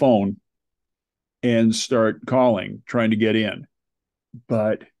grab a phone and start calling, trying to get in.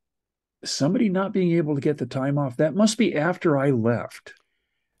 But somebody not being able to get the time off, that must be after I left.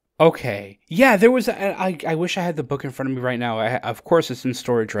 Okay. Yeah, there was. I wish I had the book in front of me right now. Of course, it's in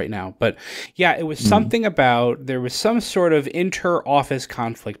storage right now. But yeah, it was something about there was some sort of inter-office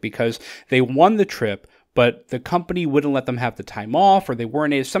conflict because they won the trip, but the company wouldn't let them have the time off,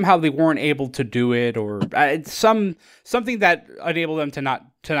 or somehow they weren't able to do it, or something that enabled them to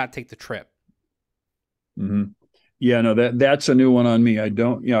not take the trip. Mm-hmm. Yeah, no, that's a new one on me. I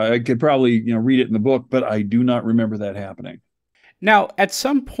don't, I could probably, read it in the book, but I do not remember that happening. Now, at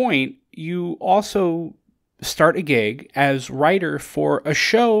some point, you also start a gig as writer for a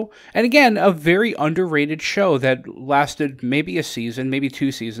show, and again, a very underrated show that lasted maybe a season, maybe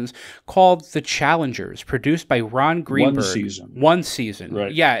 2 seasons, called The Challengers, produced by Ron Greenberg. One season.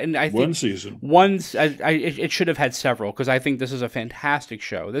 Right. Yeah, and I think one season. It should have had several, because I think this is a fantastic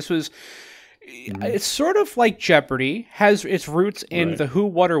show. This was... It's sort of like Jeopardy, has its roots in the Who,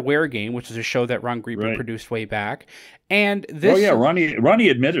 What, or Where game, which is a show that Ron Greenberg produced way back. And this... Oh, yeah, Ronnie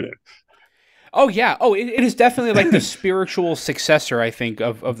admitted it. Oh, yeah. Oh, it is definitely like the spiritual successor, I think,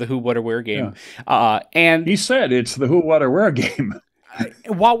 of the Who, What, or Where game. Yeah. And he said it's the Who, What, or Where game.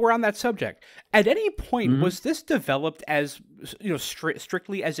 While we're on that subject, at any point, was this developed as,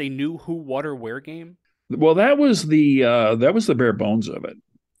 strictly as a new Who, What, or Where game? Well, that was the bare bones of it.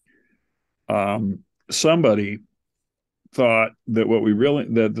 Somebody thought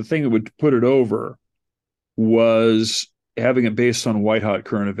that the thing that would put it over was having it based on white hot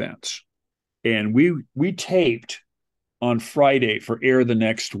current events. And we taped on Friday for air the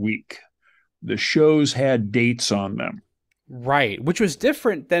next week. The shows had dates on them. Right, which was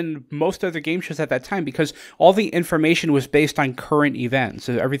different than most other game shows at that time because all the information was based on current events,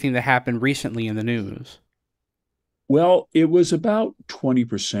 so everything that happened recently in the news. Well, it was about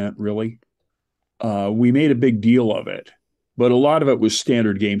 20%, really. We made a big deal of it, but a lot of it was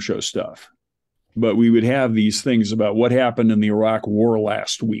standard game show stuff. But we would have these things about what happened in the Iraq War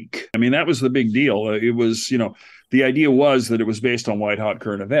last week. I mean, that was the big deal. It was, the idea was that it was based on white hot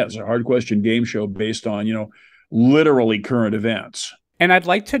current events, a hard question game show based on, literally current events. And I'd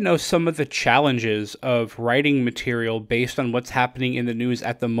like to know some of the challenges of writing material based on what's happening in the news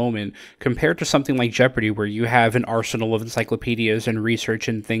at the moment compared to something like Jeopardy, where you have an arsenal of encyclopedias and research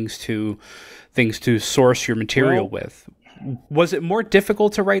and things to source your material with. Was it more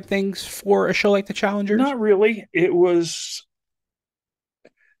difficult to write things for a show like The Challengers? Not really. It was...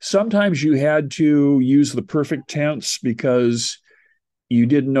 Sometimes you had to use the perfect tense because you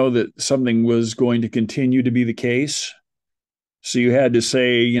didn't know that something was going to continue to be the case. So you had to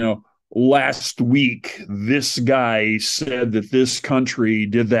say, last week, this guy said that this country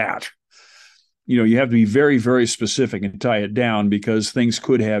did that. You have to be very, very specific and tie it down because things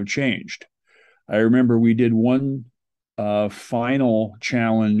could have changed. I remember we did one final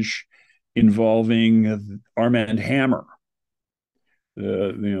challenge involving Armand Hammer,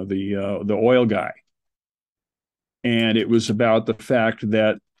 the oil guy. And it was about the fact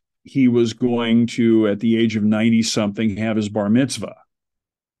that he was going to, at the age of 90-something, have his bar mitzvah,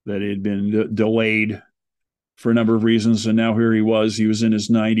 that it had been delayed for a number of reasons. And now here he was in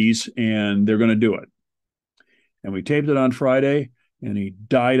his 90s, and they're going to do it. And we taped it on Friday, and he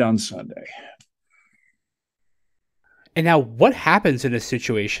died on Sunday. And now what happens in a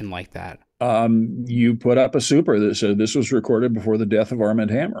situation like that? You put up a super that said this was recorded before the death of Armand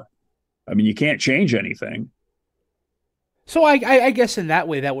Hammer. I mean, you can't change anything. So I guess in that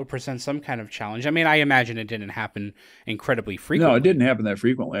way that would present some kind of challenge. I mean, I imagine it didn't happen incredibly frequently. No, it didn't happen that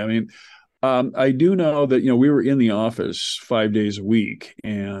frequently. I mean, I do know that, we were in the office 5 days a week,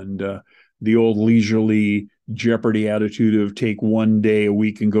 and the old leisurely Jeopardy attitude of take one day a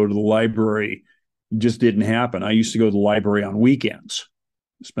week and go to the library just didn't happen. I used to go to the library on weekends.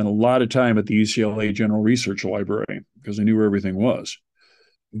 Spent a lot of time at the UCLA General Research Library because I knew where everything was.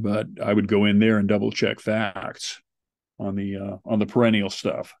 But I would go in there and double check facts on the perennial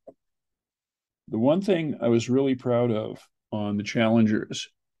stuff. The one thing I was really proud of on the Challengers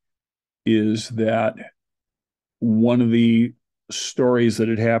is that one of the stories that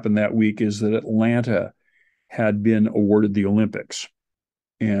had happened that week is that Atlanta had been awarded the Olympics.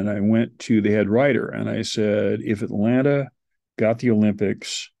 And I went to the head writer and I said, if Atlanta got the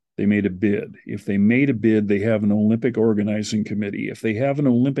Olympics, they made a bid. If they made a bid, they have an Olympic organizing committee. If they have an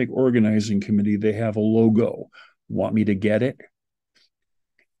Olympic organizing committee, they have a logo. Want me to get it?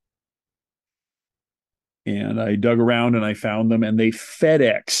 And I dug around and I found them, and they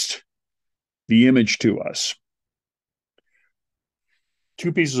FedExed the image to us.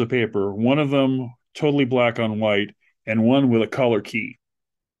 2 pieces of paper, one of them totally black on white, and one with a color key,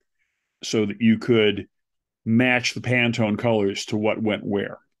 so that you could match the Pantone colors to what went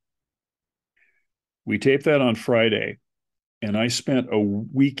where. We taped that on Friday. And I spent a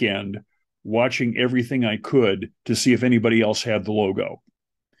weekend watching everything I could to see if anybody else had the logo.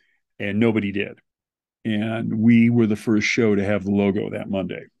 And nobody did. And we were the first show to have the logo that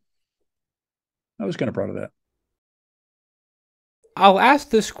Monday. I was kind of proud of that. I'll ask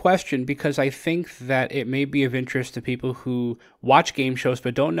this question because I think that it may be of interest to people who watch game shows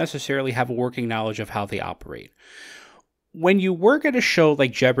but don't necessarily have a working knowledge of how they operate. When you work at a show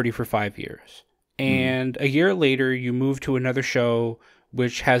like Jeopardy for 5 years, and a year later you move to another show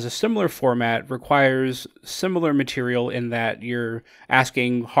which has a similar format, requires similar material in that you're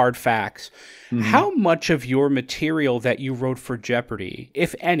asking hard facts, how much of your material that you wrote for Jeopardy,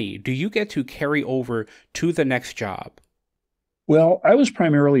 if any, do you get to carry over to the next job? Well, I was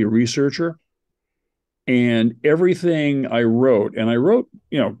primarily a researcher, and everything I wrote, and I wrote,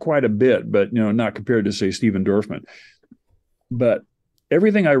 quite a bit, but, not compared to, say, Stephen Dorfman, but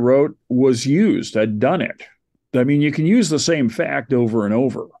everything I wrote was used. I'd done it. I mean, you can use the same fact over and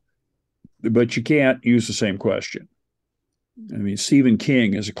over, but you can't use the same question. I mean, Stephen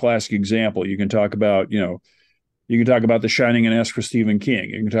King is a classic example. You can talk about, you can talk about The Shining and ask for Stephen King.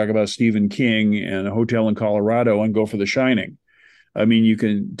 You can talk about Stephen King and a hotel in Colorado and go for The Shining. I mean, you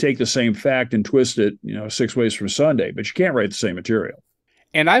can take the same fact and twist it, 6 ways from Sunday, but you can't write the same material.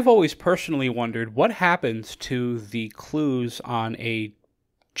 And I've always personally wondered what happens to the clues on a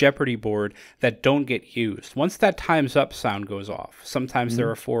Jeopardy board that don't get used. Once that time's up sound goes off, sometimes there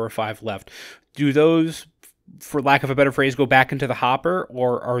are 4 or 5 left. Do those, for lack of a better phrase, go back into the hopper,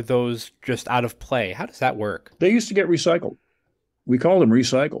 or are those just out of play? How does that work? They used to get recycled. We called them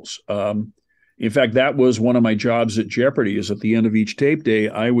recycles. In fact, that was one of my jobs at Jeopardy, is at the end of each tape day,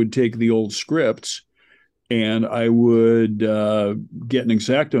 I would take the old scripts and I would get an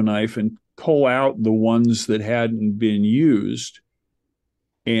X-Acto knife and pull out the ones that hadn't been used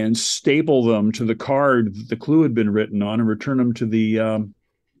and staple them to the card that the clue had been written on and return them to the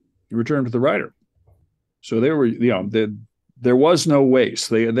writer. So there were, there was no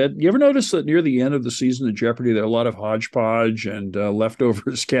waste. You ever notice that near the end of the season of Jeopardy, there are a lot of hodgepodge and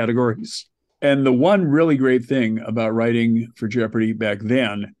leftovers categories? And the one really great thing about writing for Jeopardy back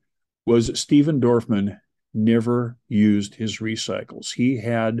then was Stephen Dorfman never used his recycles. He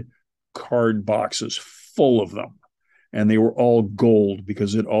had card boxes full of them, and they were all gold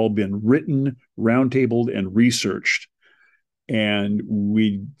because it had all been written, roundtabled, and researched. And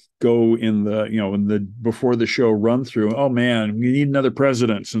we'd go in the before the show run through, oh man, we need another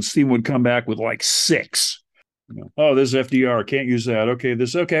president. And Stephen would come back with like 6. Oh, this is FDR, can't use that.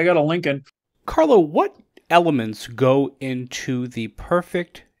 Okay, I got a Lincoln. Carlo, what elements go into the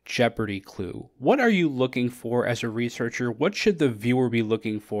perfect Jeopardy clue? What are you looking for as a researcher? What should the viewer be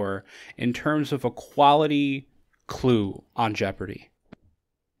looking for in terms of a quality clue on Jeopardy?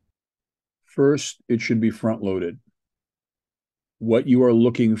 First, it should be front-loaded. What you are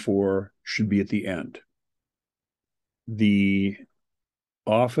looking for should be at the end.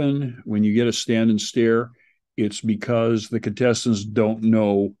 Often when you get a stand and stare, it's because the contestants don't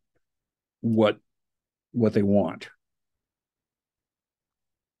know what they want.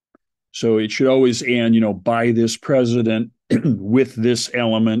 So it should always end, by this president, with this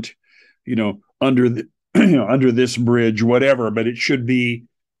element, under under this bridge, whatever. But it should be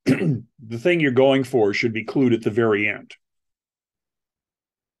the thing you're going for should be clued at the very end.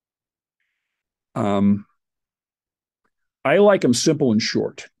 I like them simple and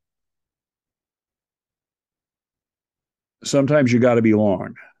short. Sometimes you got to be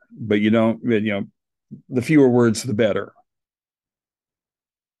long, but you don't. The fewer words, the better.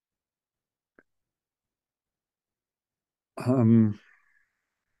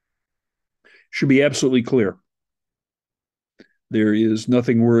 Should be absolutely clear. There is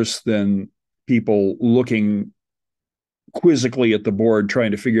nothing worse than people looking quizzically at the board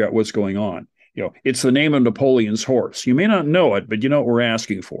trying to figure out what's going on. It's the name of Napoleon's horse. You may not know it, but you know what we're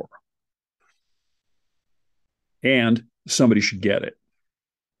asking for. And somebody should get it.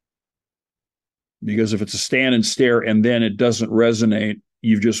 Because if it's a stand and stare and then it doesn't resonate,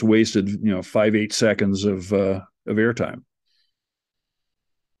 you've just wasted, 5-8 seconds of airtime.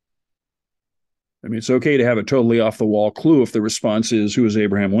 I mean, it's okay to have a totally off the wall clue if the response is, who is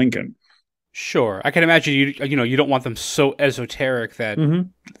Abraham Lincoln? Sure. I can imagine you don't want them so esoteric that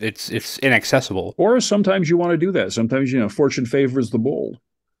it's inaccessible. Or sometimes you want to do that. Sometimes, fortune favors the bold.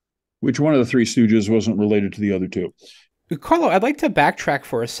 Which one of the Three Stooges wasn't related to the other two? Carlo, I'd like to backtrack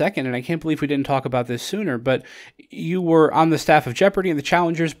for a second, and I can't believe we didn't talk about this sooner, but you were on the staff of Jeopardy and the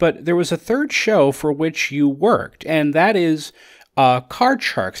Challengers, but there was a third show for which you worked, and that is Card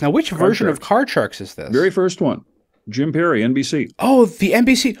Sharks. Now, which version of Card Sharks is this? Very first one. Jim Perry, NBC. Oh, the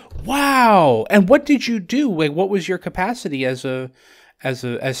NBC. Wow. And what did you do? Like, what was your capacity as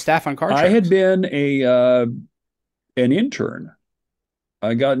staff on Card Sharks? I had been an intern.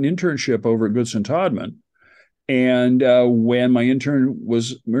 I got an internship over at Goodson Todman. And when my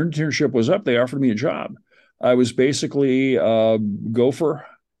internship was up, they offered me a job. I was basically a gopher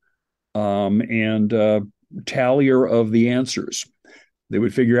and tallier of the answers. They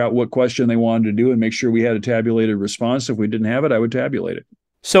would figure out what question they wanted to do and make sure we had a tabulated response. If we didn't have it, I would tabulate it.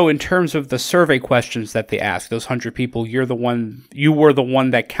 So in terms of the survey questions that they asked, those 100 people, you were the one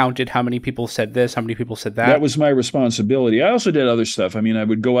that counted how many people said this, how many people said that? That was my responsibility. I also did other stuff. I mean, I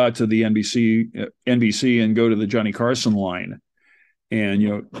would go out to the NBC and go to the Johnny Carson line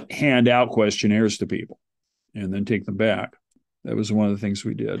and, hand out questionnaires to people and then take them back. That was one of the things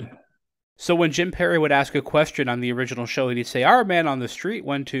we did. So when Jim Perry would ask a question on the original show, he'd say, our man on the street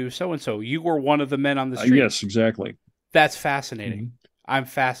went to so-and-so. You were one of the men on the street. Yes, exactly. That's fascinating. Mm-hmm. I'm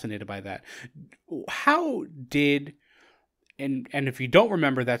fascinated by that. How did, and if you don't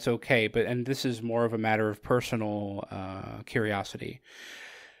remember, that's okay, and this is more of a matter of personal curiosity.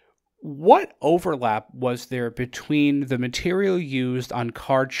 What overlap was there between the material used on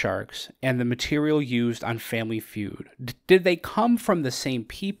Card Sharks and the material used on Family Feud? Did they come from the same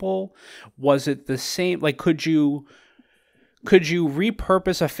people? Was it the same? Like, could you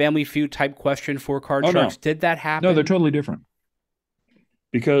repurpose a Family Feud type question for Card Sharks? No. Did that happen? No, they're totally different.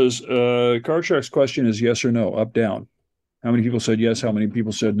 Because Card Sharks question is yes or no, up, down. How many people said yes? How many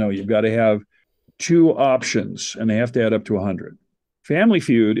people said no? You've got to have two options, and they have to add up to 100. Family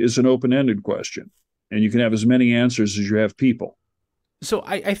Feud is an open-ended question, and you can have as many answers as you have people. So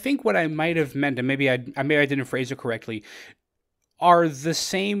I think what I might have meant, and maybe I didn't phrase it correctly, are the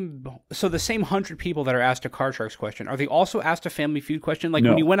same 100 people that are asked a Card Sharks question, are they also asked a Family Feud question? Like,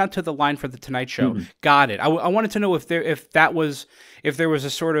 no. When you went out to the line for the Tonight Show, got it. I wanted to know if there was a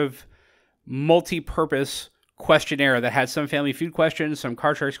sort of multi-purpose questionnaire that had some Family Feud questions, some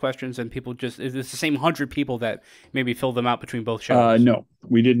Card Sharks questions, and people just, it's the same 100 people that maybe filled them out between both shows. No,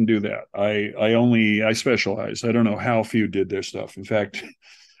 we didn't do that. I specialized. I don't know how Feud did their stuff. In fact,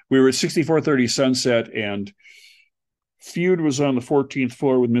 we were at 6430 Sunset, and Feud was on the 14th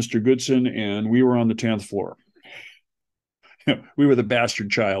floor with Mr. Goodson, and we were on the 10th floor. We were the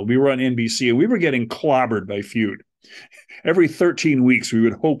bastard child. We were on NBC, and we were getting clobbered by Feud. Every 13 weeks, we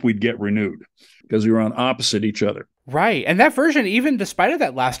would hope we'd get renewed because we were on opposite each other. Right. And that version, even despite of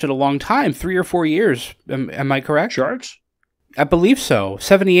that, lasted a long time, 3 or 4 years. Am I correct? Sharks? I believe so.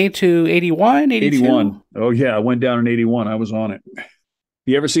 78 to 81, 82? 81. Oh, yeah. I went down in 81. I was on it.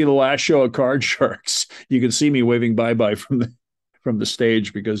 You ever see the last show of Card Sharks? You can see me waving bye-bye from the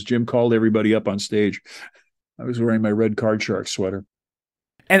stage because Jim called everybody up on stage. I was wearing my red Card Sharks sweater.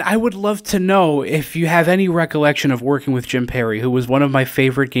 And I would love to know if you have any recollection of working with Jim Perry, who was one of my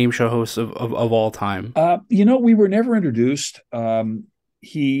favorite game show hosts of all time. We were never introduced.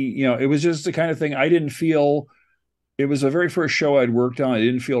 It was just the kind of thing I didn't feel. It was the very first show I'd worked on. I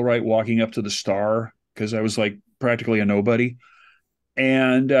didn't feel right walking up to the star because I was like practically a nobody.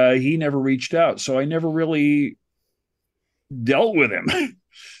 And he never reached out. So I never really dealt with him.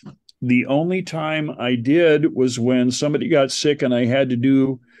 The only time I did was when somebody got sick and I had to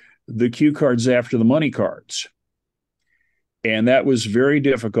do the cue cards after the money cards. And that was very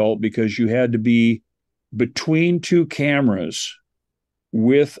difficult because you had to be between two cameras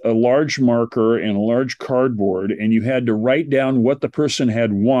with a large marker and a large cardboard, and you had to write down what the person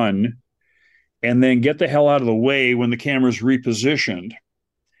had won and then get the hell out of the way when the camera's repositioned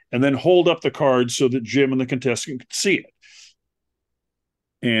and then hold up the cards so that Jim and the contestant could see it.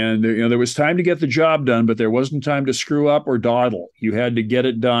 And there was time to get the job done, but there wasn't time to screw up or dawdle. You had to get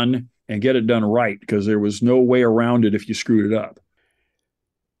it done and get it done right because there was no way around it if you screwed it up.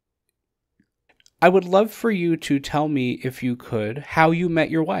 I would love for you to tell me, if you could, how you met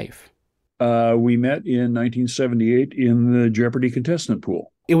your wife. We met in 1978 in the Jeopardy contestant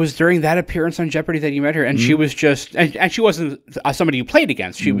pool. It was during that appearance on Jeopardy that you met her, and she was just, and she wasn't somebody you played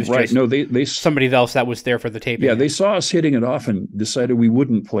against. She was right. Just no, they somebody else that was there for the taping. Yeah, they saw us hitting it off and decided we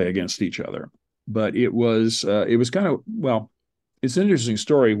wouldn't play against each other. But it was kind of, well, it's an interesting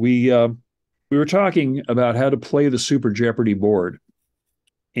story. We were talking about how to play the Super Jeopardy board,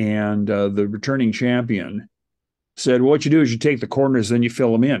 and the returning champion said, well, what you do is you take the corners, then you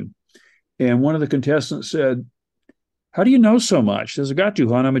fill them in. And one of the contestants said, how do you know so much? He says, I got to,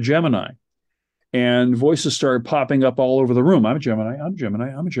 hon, I'm a Gemini. And voices started popping up all over the room. I'm a Gemini, I'm a Gemini,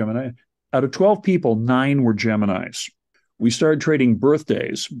 I'm a Gemini. Out of 12 people, 9 were Geminis. We started trading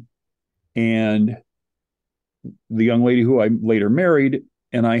birthdays. And the young lady who I later married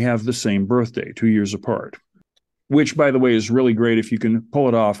and I have the same birthday, 2 years apart. which, by the way, is really great. If you can pull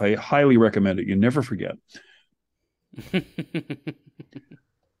it off, I highly recommend it. You never forget.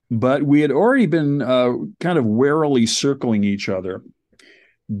 But we had already been kind of warily circling each other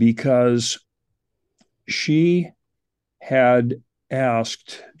because she had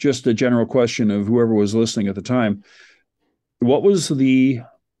asked just a general question of whoever was listening at the time.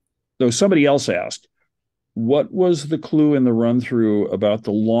 Somebody else asked, what was the clue in the run-through about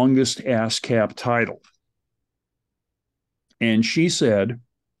the longest ASCAP title? And she said,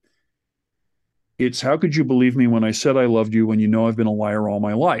 it's how could you believe me when I said I loved you when you know I've been a liar all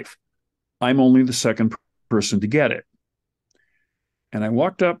my life? I'm only the second person to get it. And I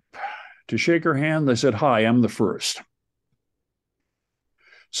walked up to shake her hand. I said, hi, I'm the first.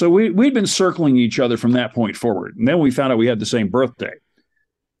 So we'd been circling each other from that point forward. And then we found out we had the same birthday.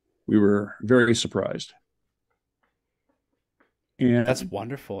 We were very surprised. And that's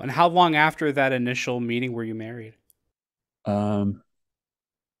wonderful. And how long after that initial meeting were you married? 7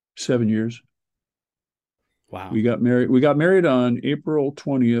 years. Wow. We got married on April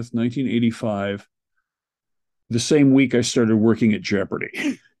 20th, 1985. The same week I started working at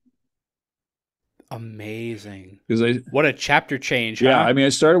Jeopardy. Amazing. What a chapter change. Yeah, huh? I mean, I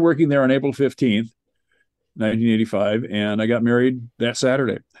started working there on April 15th, 1985, and I got married that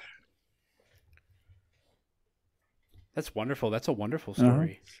Saturday. That's wonderful. That's a wonderful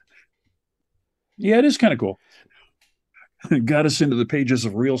story. Yeah, it is kind of cool. It got us into the pages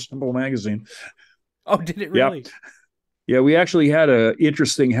of Real Simple magazine. Oh, did it really? Yeah, we actually had a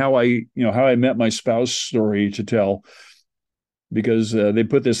interesting how I met my spouse story to tell, because they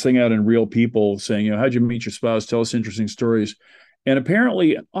put this thing out in Real People saying, how'd you meet your spouse? Tell us interesting stories. And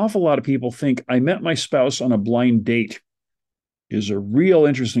apparently an awful lot of people think I met my spouse on a blind date is a real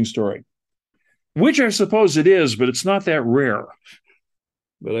interesting story, which I suppose it is, but it's not that rare.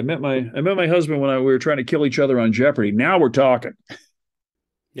 But I met my husband when we were trying to kill each other on Jeopardy. Now we're talking.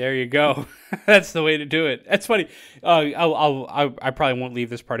 There you go. That's the way to do it. That's funny. I probably won't leave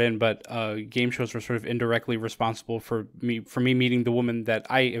this part in, but game shows were sort of indirectly responsible for me meeting the woman that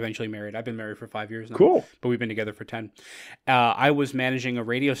I eventually married. I've been married for 5 years now. Cool. But we've been together for 10. I was managing a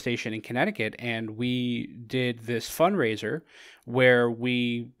radio station in Connecticut, and we did this fundraiser where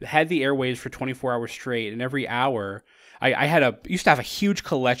we had the airwaves for 24 hours straight, and every hour I used to have a huge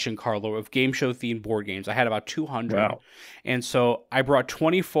collection, Carlo, of game show themed board games. I had about 200. Wow. And so I brought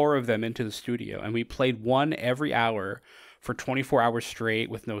 24 of them into the studio, and we played one every hour for 24 hours straight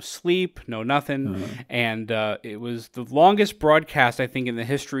with no sleep, no nothing. Mm-hmm. And it was the longest broadcast, I think, in the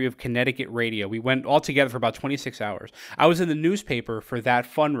history of Connecticut radio. We went all together for about 26 hours. I was in the newspaper for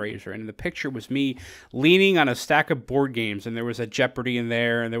that fundraiser, and the picture was me leaning on a stack of board games, and there was a Jeopardy in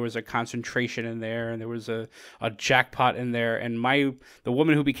there, and there was a concentration in there, and there was a jackpot in there. And the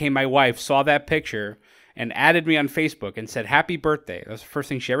woman who became my wife saw that picture and added me on Facebook and said, happy birthday. That was the first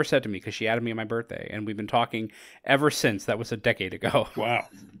thing she ever said to me, because she added me on my birthday. And we've been talking ever since. That was a decade ago. Wow.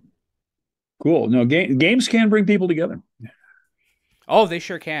 Cool. No, games can bring people together. Oh, they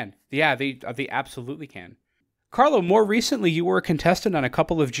sure can. Yeah, they absolutely can. Carlo, more recently, you were a contestant on a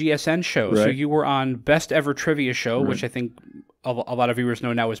couple of GSN shows. Right. So you were on Best Ever Trivia Show, right, which I think a lot of viewers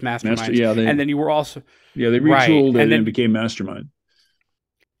know now as Masterminds. And then you were also... Yeah, they retooled it and then became Mastermind.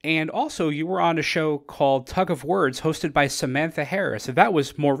 And also, you were on a show called Tug of Words, hosted by Samantha Harris. So that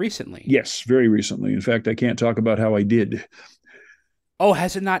was more recently. Yes, very recently. In fact, I can't talk about how I did. Oh,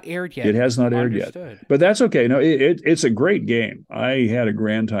 has it not aired yet? It has not aired yet. But that's okay. No, it's a great game. I had a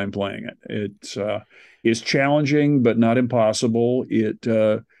grand time playing it. It's challenging, but not impossible. It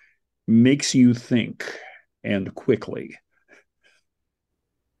makes you think, and quickly.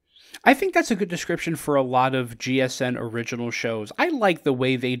 I think that's a good description for a lot of GSN original shows. I like the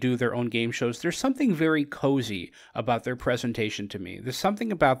way they do their own game shows. There's something very cozy about their presentation to me. There's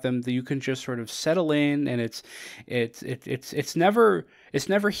something about them that you can just sort of settle in, and it's never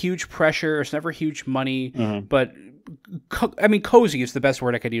huge pressure. It's never huge money, but cozy is the best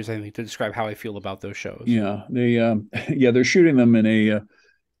word I could use, I think, to describe how I feel about those shows. Yeah, they're shooting them in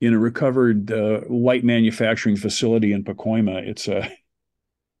a recovered light manufacturing facility in Pacoima.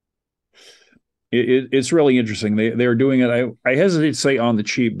 It's really interesting. They're doing it. I hesitate to say on the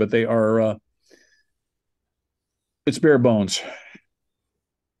cheap, but they are. It's bare bones.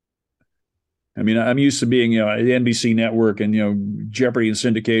 I mean, I'm used to being at the NBC network and Jeopardy and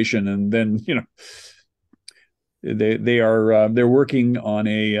syndication, and then they're working on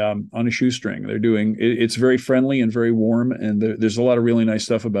a shoestring. They're doing it's very friendly and very warm, and there's a lot of really nice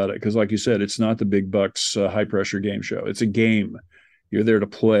stuff about it, because, like you said, it's not the big bucks high pressure game show. It's a game. You're there to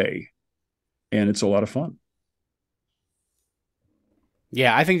play. And it's a lot of fun.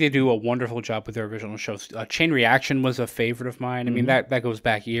 Yeah, I think they do a wonderful job with their original shows. Chain Reaction was a favorite of mine. I mean, that goes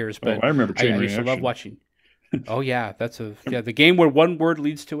back years, but I remember Chain I used Reaction. to love watching. Oh yeah, the game where one word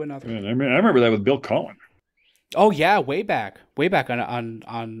leads to another. And I remember that with Bill Cullen. Oh yeah, way back on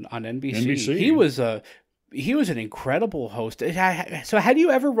NBC. NBC. He was an incredible host. So had you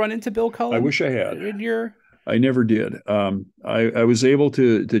ever run into Bill Cullen? I wish I had. I I never did. I was able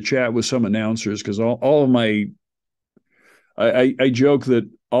to chat with some announcers because all of my I joke that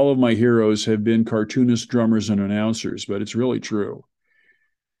all of my heroes have been cartoonists, drummers, and announcers, but it's really true.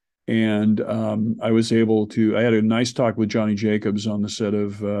 And I was able to. I had a nice talk with Johnny Jacobs on the set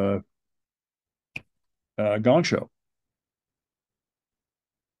of Gone Show,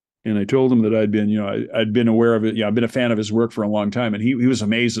 and I told him that I'd been aware of it. Yeah, I've been a fan of his work for a long time, and he was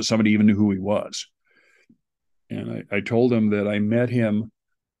amazed that somebody even knew who he was. And I told him that I met him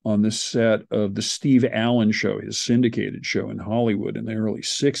on the set of the Steve Allen show, his syndicated show in Hollywood in the early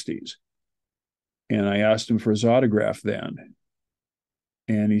 60s. And I asked him for his autograph then.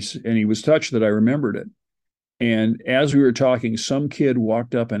 And he was touched that I remembered it. And as we were talking, some kid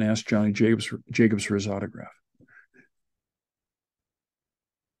walked up and asked Johnny Jacobs for his autograph.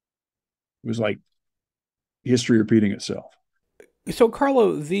 It was like history repeating itself. So,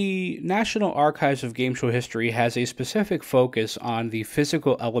 Carlo, the National Archives of Game Show History has a specific focus on the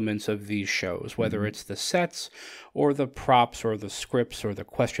physical elements of these shows, whether it's the sets or the props or the scripts or the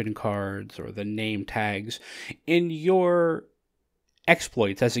question cards or the name tags. In your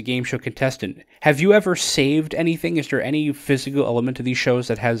exploits as a game show contestant, have you ever saved anything? Is there any physical element to these shows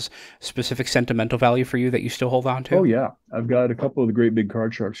that has specific sentimental value for you that you still hold on to? Oh, yeah. I've got a couple of the great big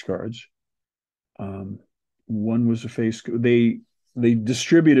Card Sharks cards. One was a face. They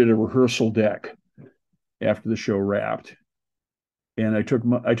distributed a rehearsal deck after the show wrapped, and I took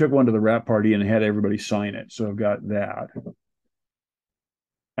one to the wrap party and had everybody sign it. So I've got that.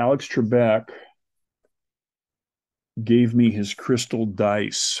 Alex Trebek gave me his crystal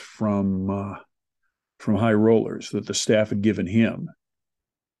dice from High Rollers that the staff had given him.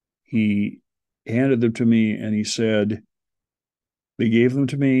 He handed them to me and he said, "They gave them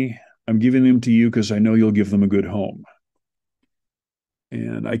to me. I'm giving them to you because I know you'll give them a good home."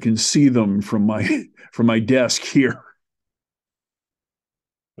 And I can see them from my desk here.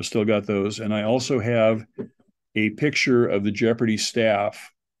 I still got those. And I also have a picture of the Jeopardy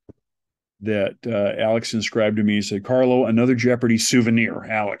staff that Alex inscribed to me. He said, "Carlo, another Jeopardy souvenir,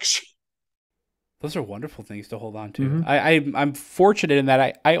 Alex." Those are wonderful things to hold on to. I'm fortunate in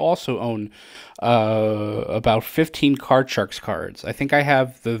that I also own about 15 Card Sharks cards. I think I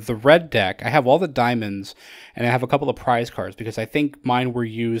have the red deck. I have all the diamonds, and I have a couple of prize cards because I think mine were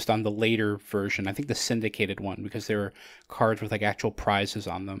used on the later version. I think the syndicated one because there were cards with like actual prizes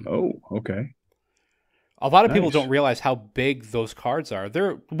on them. Oh, okay. A lot of people don't realize how big those cards are.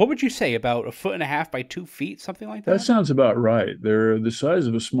 They're, what would you say, about 1.5 by 2 feet, something like that? That sounds about right. They're the size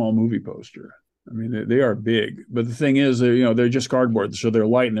of a small movie poster. I mean, they are big, but the thing is, they're just cardboard, so they're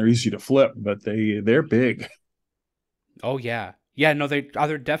light and they're easy to flip. But they're big. Oh yeah, no,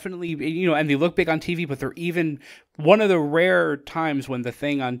 they're definitely, and they look big on TV, but they're even one of the rare times when the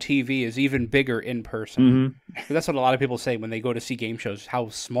thing on TV is even bigger in person. Mm-hmm. That's what a lot of people say when they go to see game shows, how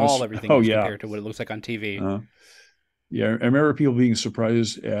small everything is compared to what it looks like on TV. Yeah, I remember people being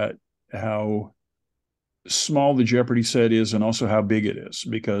surprised at how small the Jeopardy set is and also how big it is,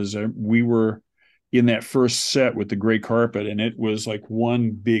 because we were in that first set with the gray carpet, and it was like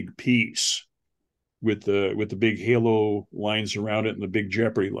one big piece with the big halo lines around it and the big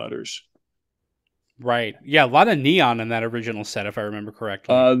Jeopardy letters. Right. Yeah, a lot of neon in that original set, if I remember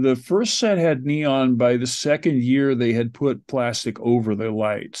correctly. The first set had neon. By the second year, they had put plastic over the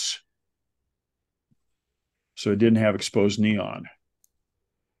lights, so it didn't have exposed neon.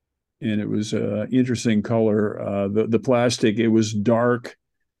 And it was an interesting color. The plastic, it was dark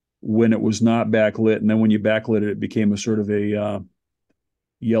when it was not backlit, and then when you backlit it, it became a sort of a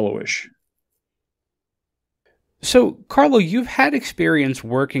yellowish. So, Carlo, you've had experience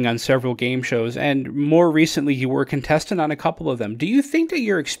working on several game shows, and more recently you were a contestant on a couple of them. Do you think that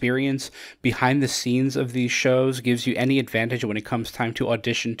your experience behind the scenes of these shows gives you any advantage when it comes time to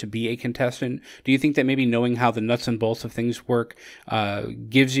audition to be a contestant? Do you think that maybe knowing how the nuts and bolts of things work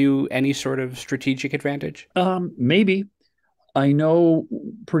gives you any sort of strategic advantage? Maybe. I know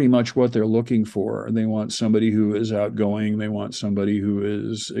pretty much what they're looking for. They want somebody who is outgoing. They want somebody who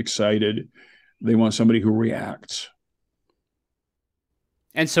is excited. They want somebody who reacts.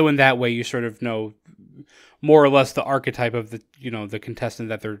 And so in that way, you sort of know more or less the archetype of the contestant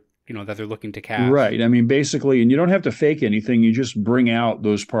that they're looking to cast. Right. I mean, basically, and you don't have to fake anything. You just bring out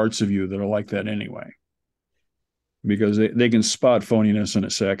those parts of you that are like that anyway. because they can spot phoniness in a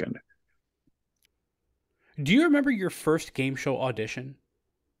second. Do you remember your first game show audition?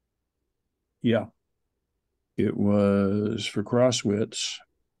 Yeah. It was for Cross Wits.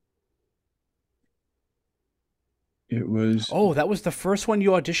 It was... Oh, that was the first one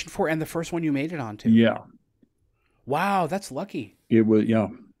you auditioned for and the first one you made it onto. Yeah. Wow, that's lucky. It was, yeah.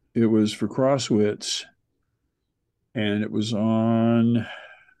 It was for Cross Wits. And it was on...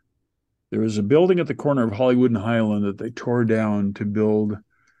 There was a building at the corner of Hollywood and Highland that they tore down to build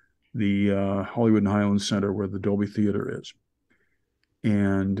the Hollywood and Highland Center where the Dolby Theater is.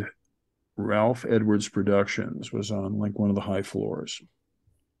 And Ralph Edwards Productions was on like one of the high floors.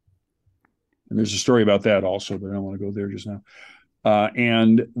 And there's a story about that also, but I don't want to go there just now.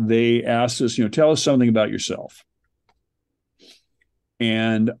 And they asked us, tell us something about yourself.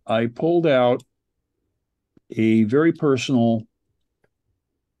 And I pulled out a very personal,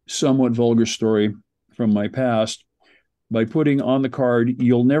 somewhat vulgar story from my past by putting on the card,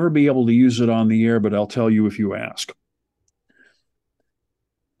 you'll never be able to use it on the air, but I'll tell you if you ask.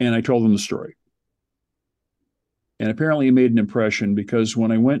 And I told them the story. And apparently it made an impression, because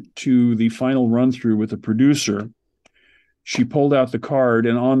when I went to the final run through with the producer, she pulled out the card,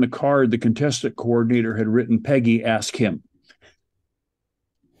 and on the card, the contestant coordinator had written, Peggy, ask him.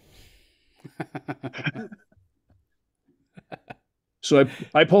 So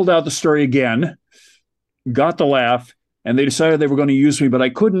I pulled out the story again, got the laugh, and they decided they were going to use me, but I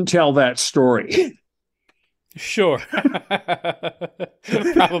couldn't tell that story. Sure.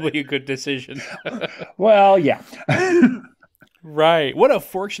 Probably a good decision. Well, yeah. Right. What a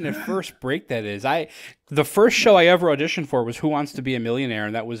fortunate first break that is. The first show I ever auditioned for was Who Wants to Be a Millionaire,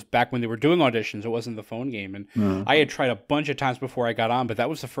 and that was back when they were doing auditions. It wasn't the phone game, and I had tried a bunch of times before I got on, but that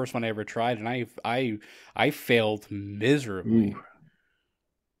was the first one I ever tried, and I failed miserably. Ooh.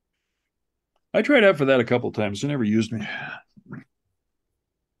 I tried out for that a couple of times. They never used me.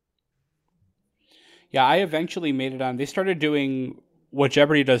 Yeah, I eventually made it on. They started doing what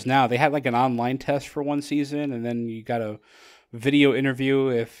Jeopardy does now. They had like an online test for one season, and then you got a video interview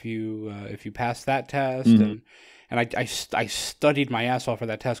if you pass that test. Mm-hmm. And I studied my ass off for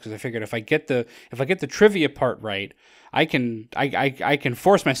that test, because I figured if I get the trivia part right, I can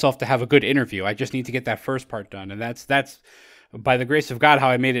force myself to have a good interview. I just need to get that first part done, and that's by the grace of God how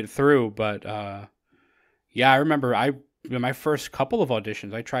I made it through. But yeah, I remember my first couple of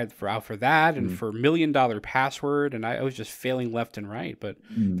auditions, I tried out for that and for $1 Million Password, and I was just failing left and right. But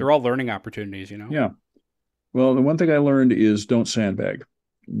they're all learning opportunities, Yeah. Well, the one thing I learned is don't sandbag.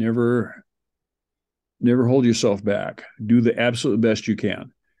 Never hold yourself back. Do the absolute best you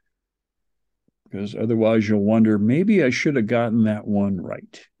can, because otherwise you'll wonder, maybe I should have gotten that one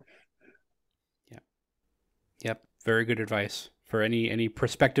right. Yeah. Yep. Very good advice for any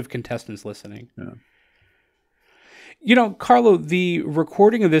prospective contestants listening. Yeah. Carlo, the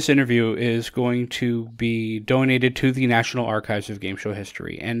recording of this interview is going to be donated to the National Archives of Game Show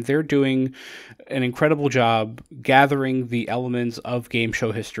History, and they're doing an incredible job gathering the elements of game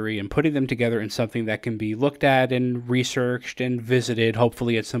show history and putting them together in something that can be looked at and researched and visited,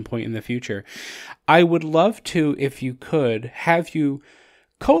 hopefully at some point in the future. I would love to, if you could, have you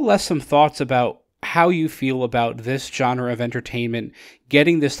coalesce some thoughts about how you feel about this genre of entertainment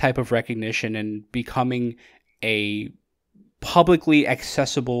getting this type of recognition and becoming a publicly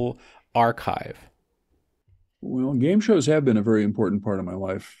accessible archive. Well, game shows have been a very important part of my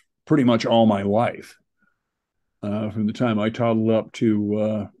life, pretty much all my life. From the time I toddled up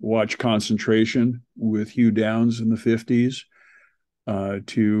to watch Concentration with Hugh Downs in the 50s,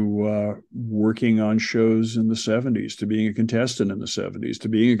 to working on shows in the 70s, to being a contestant in the 70s, to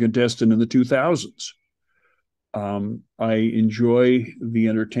being a contestant in the 2000s. I enjoy the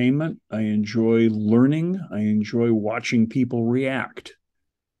entertainment. I enjoy learning. I enjoy watching people react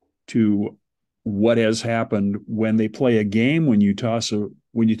to what has happened when they play a game, when you toss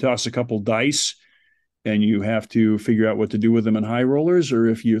a couple dice and you have to figure out what to do with them in high rollers, or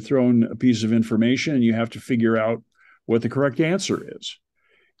if you're thrown a piece of information and you have to figure out what the correct answer is.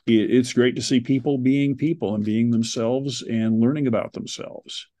 It's great to see people being people and being themselves and learning about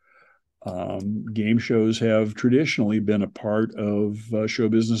themselves. Game shows have traditionally been a part of show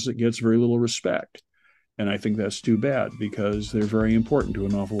business that gets very little respect. And I think that's too bad, because they're very important to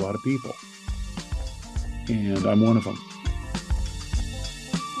an awful lot of people. And I'm one of them.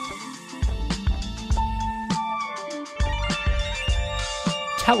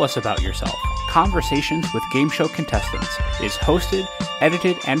 Tell Us About Yourself, Conversations with Game Show Contestants, is hosted,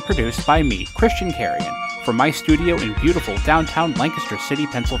 edited, and produced by me, Christian Carrion, from my studio in beautiful downtown Lancaster City,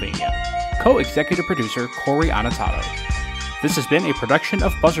 Pennsylvania. Co-executive producer Cory Anotado. This has been a production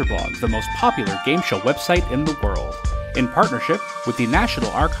of BuzzerBlog, the most popular game show website in the world, in partnership with the National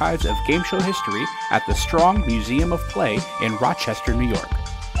Archives of Game Show History at the Strong Museum of Play in Rochester, New York.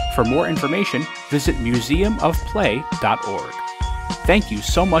 For more information, visit museumofplay.org. Thank you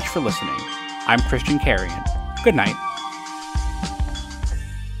so much for listening. I'm Christian Carrion. Good night.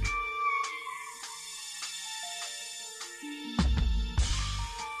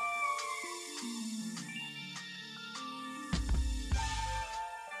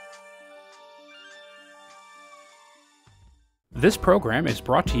 This program is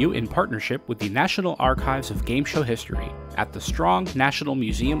brought to you in partnership with the National Archives of Game Show History at the Strong National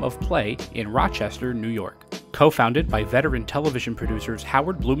Museum of Play in Rochester, New York. Co-founded by veteran television producers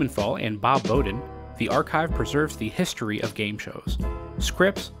Howard Blumenthal and Bob Bowden, the archive preserves the history of game shows.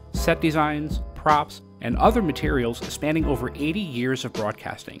 Scripts, set designs, props, and other materials spanning over 80 years of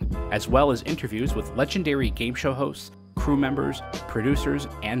broadcasting, as well as interviews with legendary game show hosts, crew members, producers,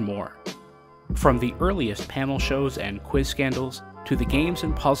 and more. From the earliest panel shows and quiz scandals, to the games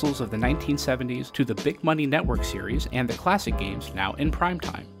and puzzles of the 1970s, to the Big Money Network series and the classic games now in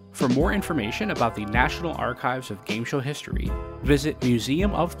primetime. For more information about the National Archives of Game Show History, visit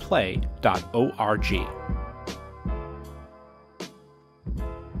museumofplay.org.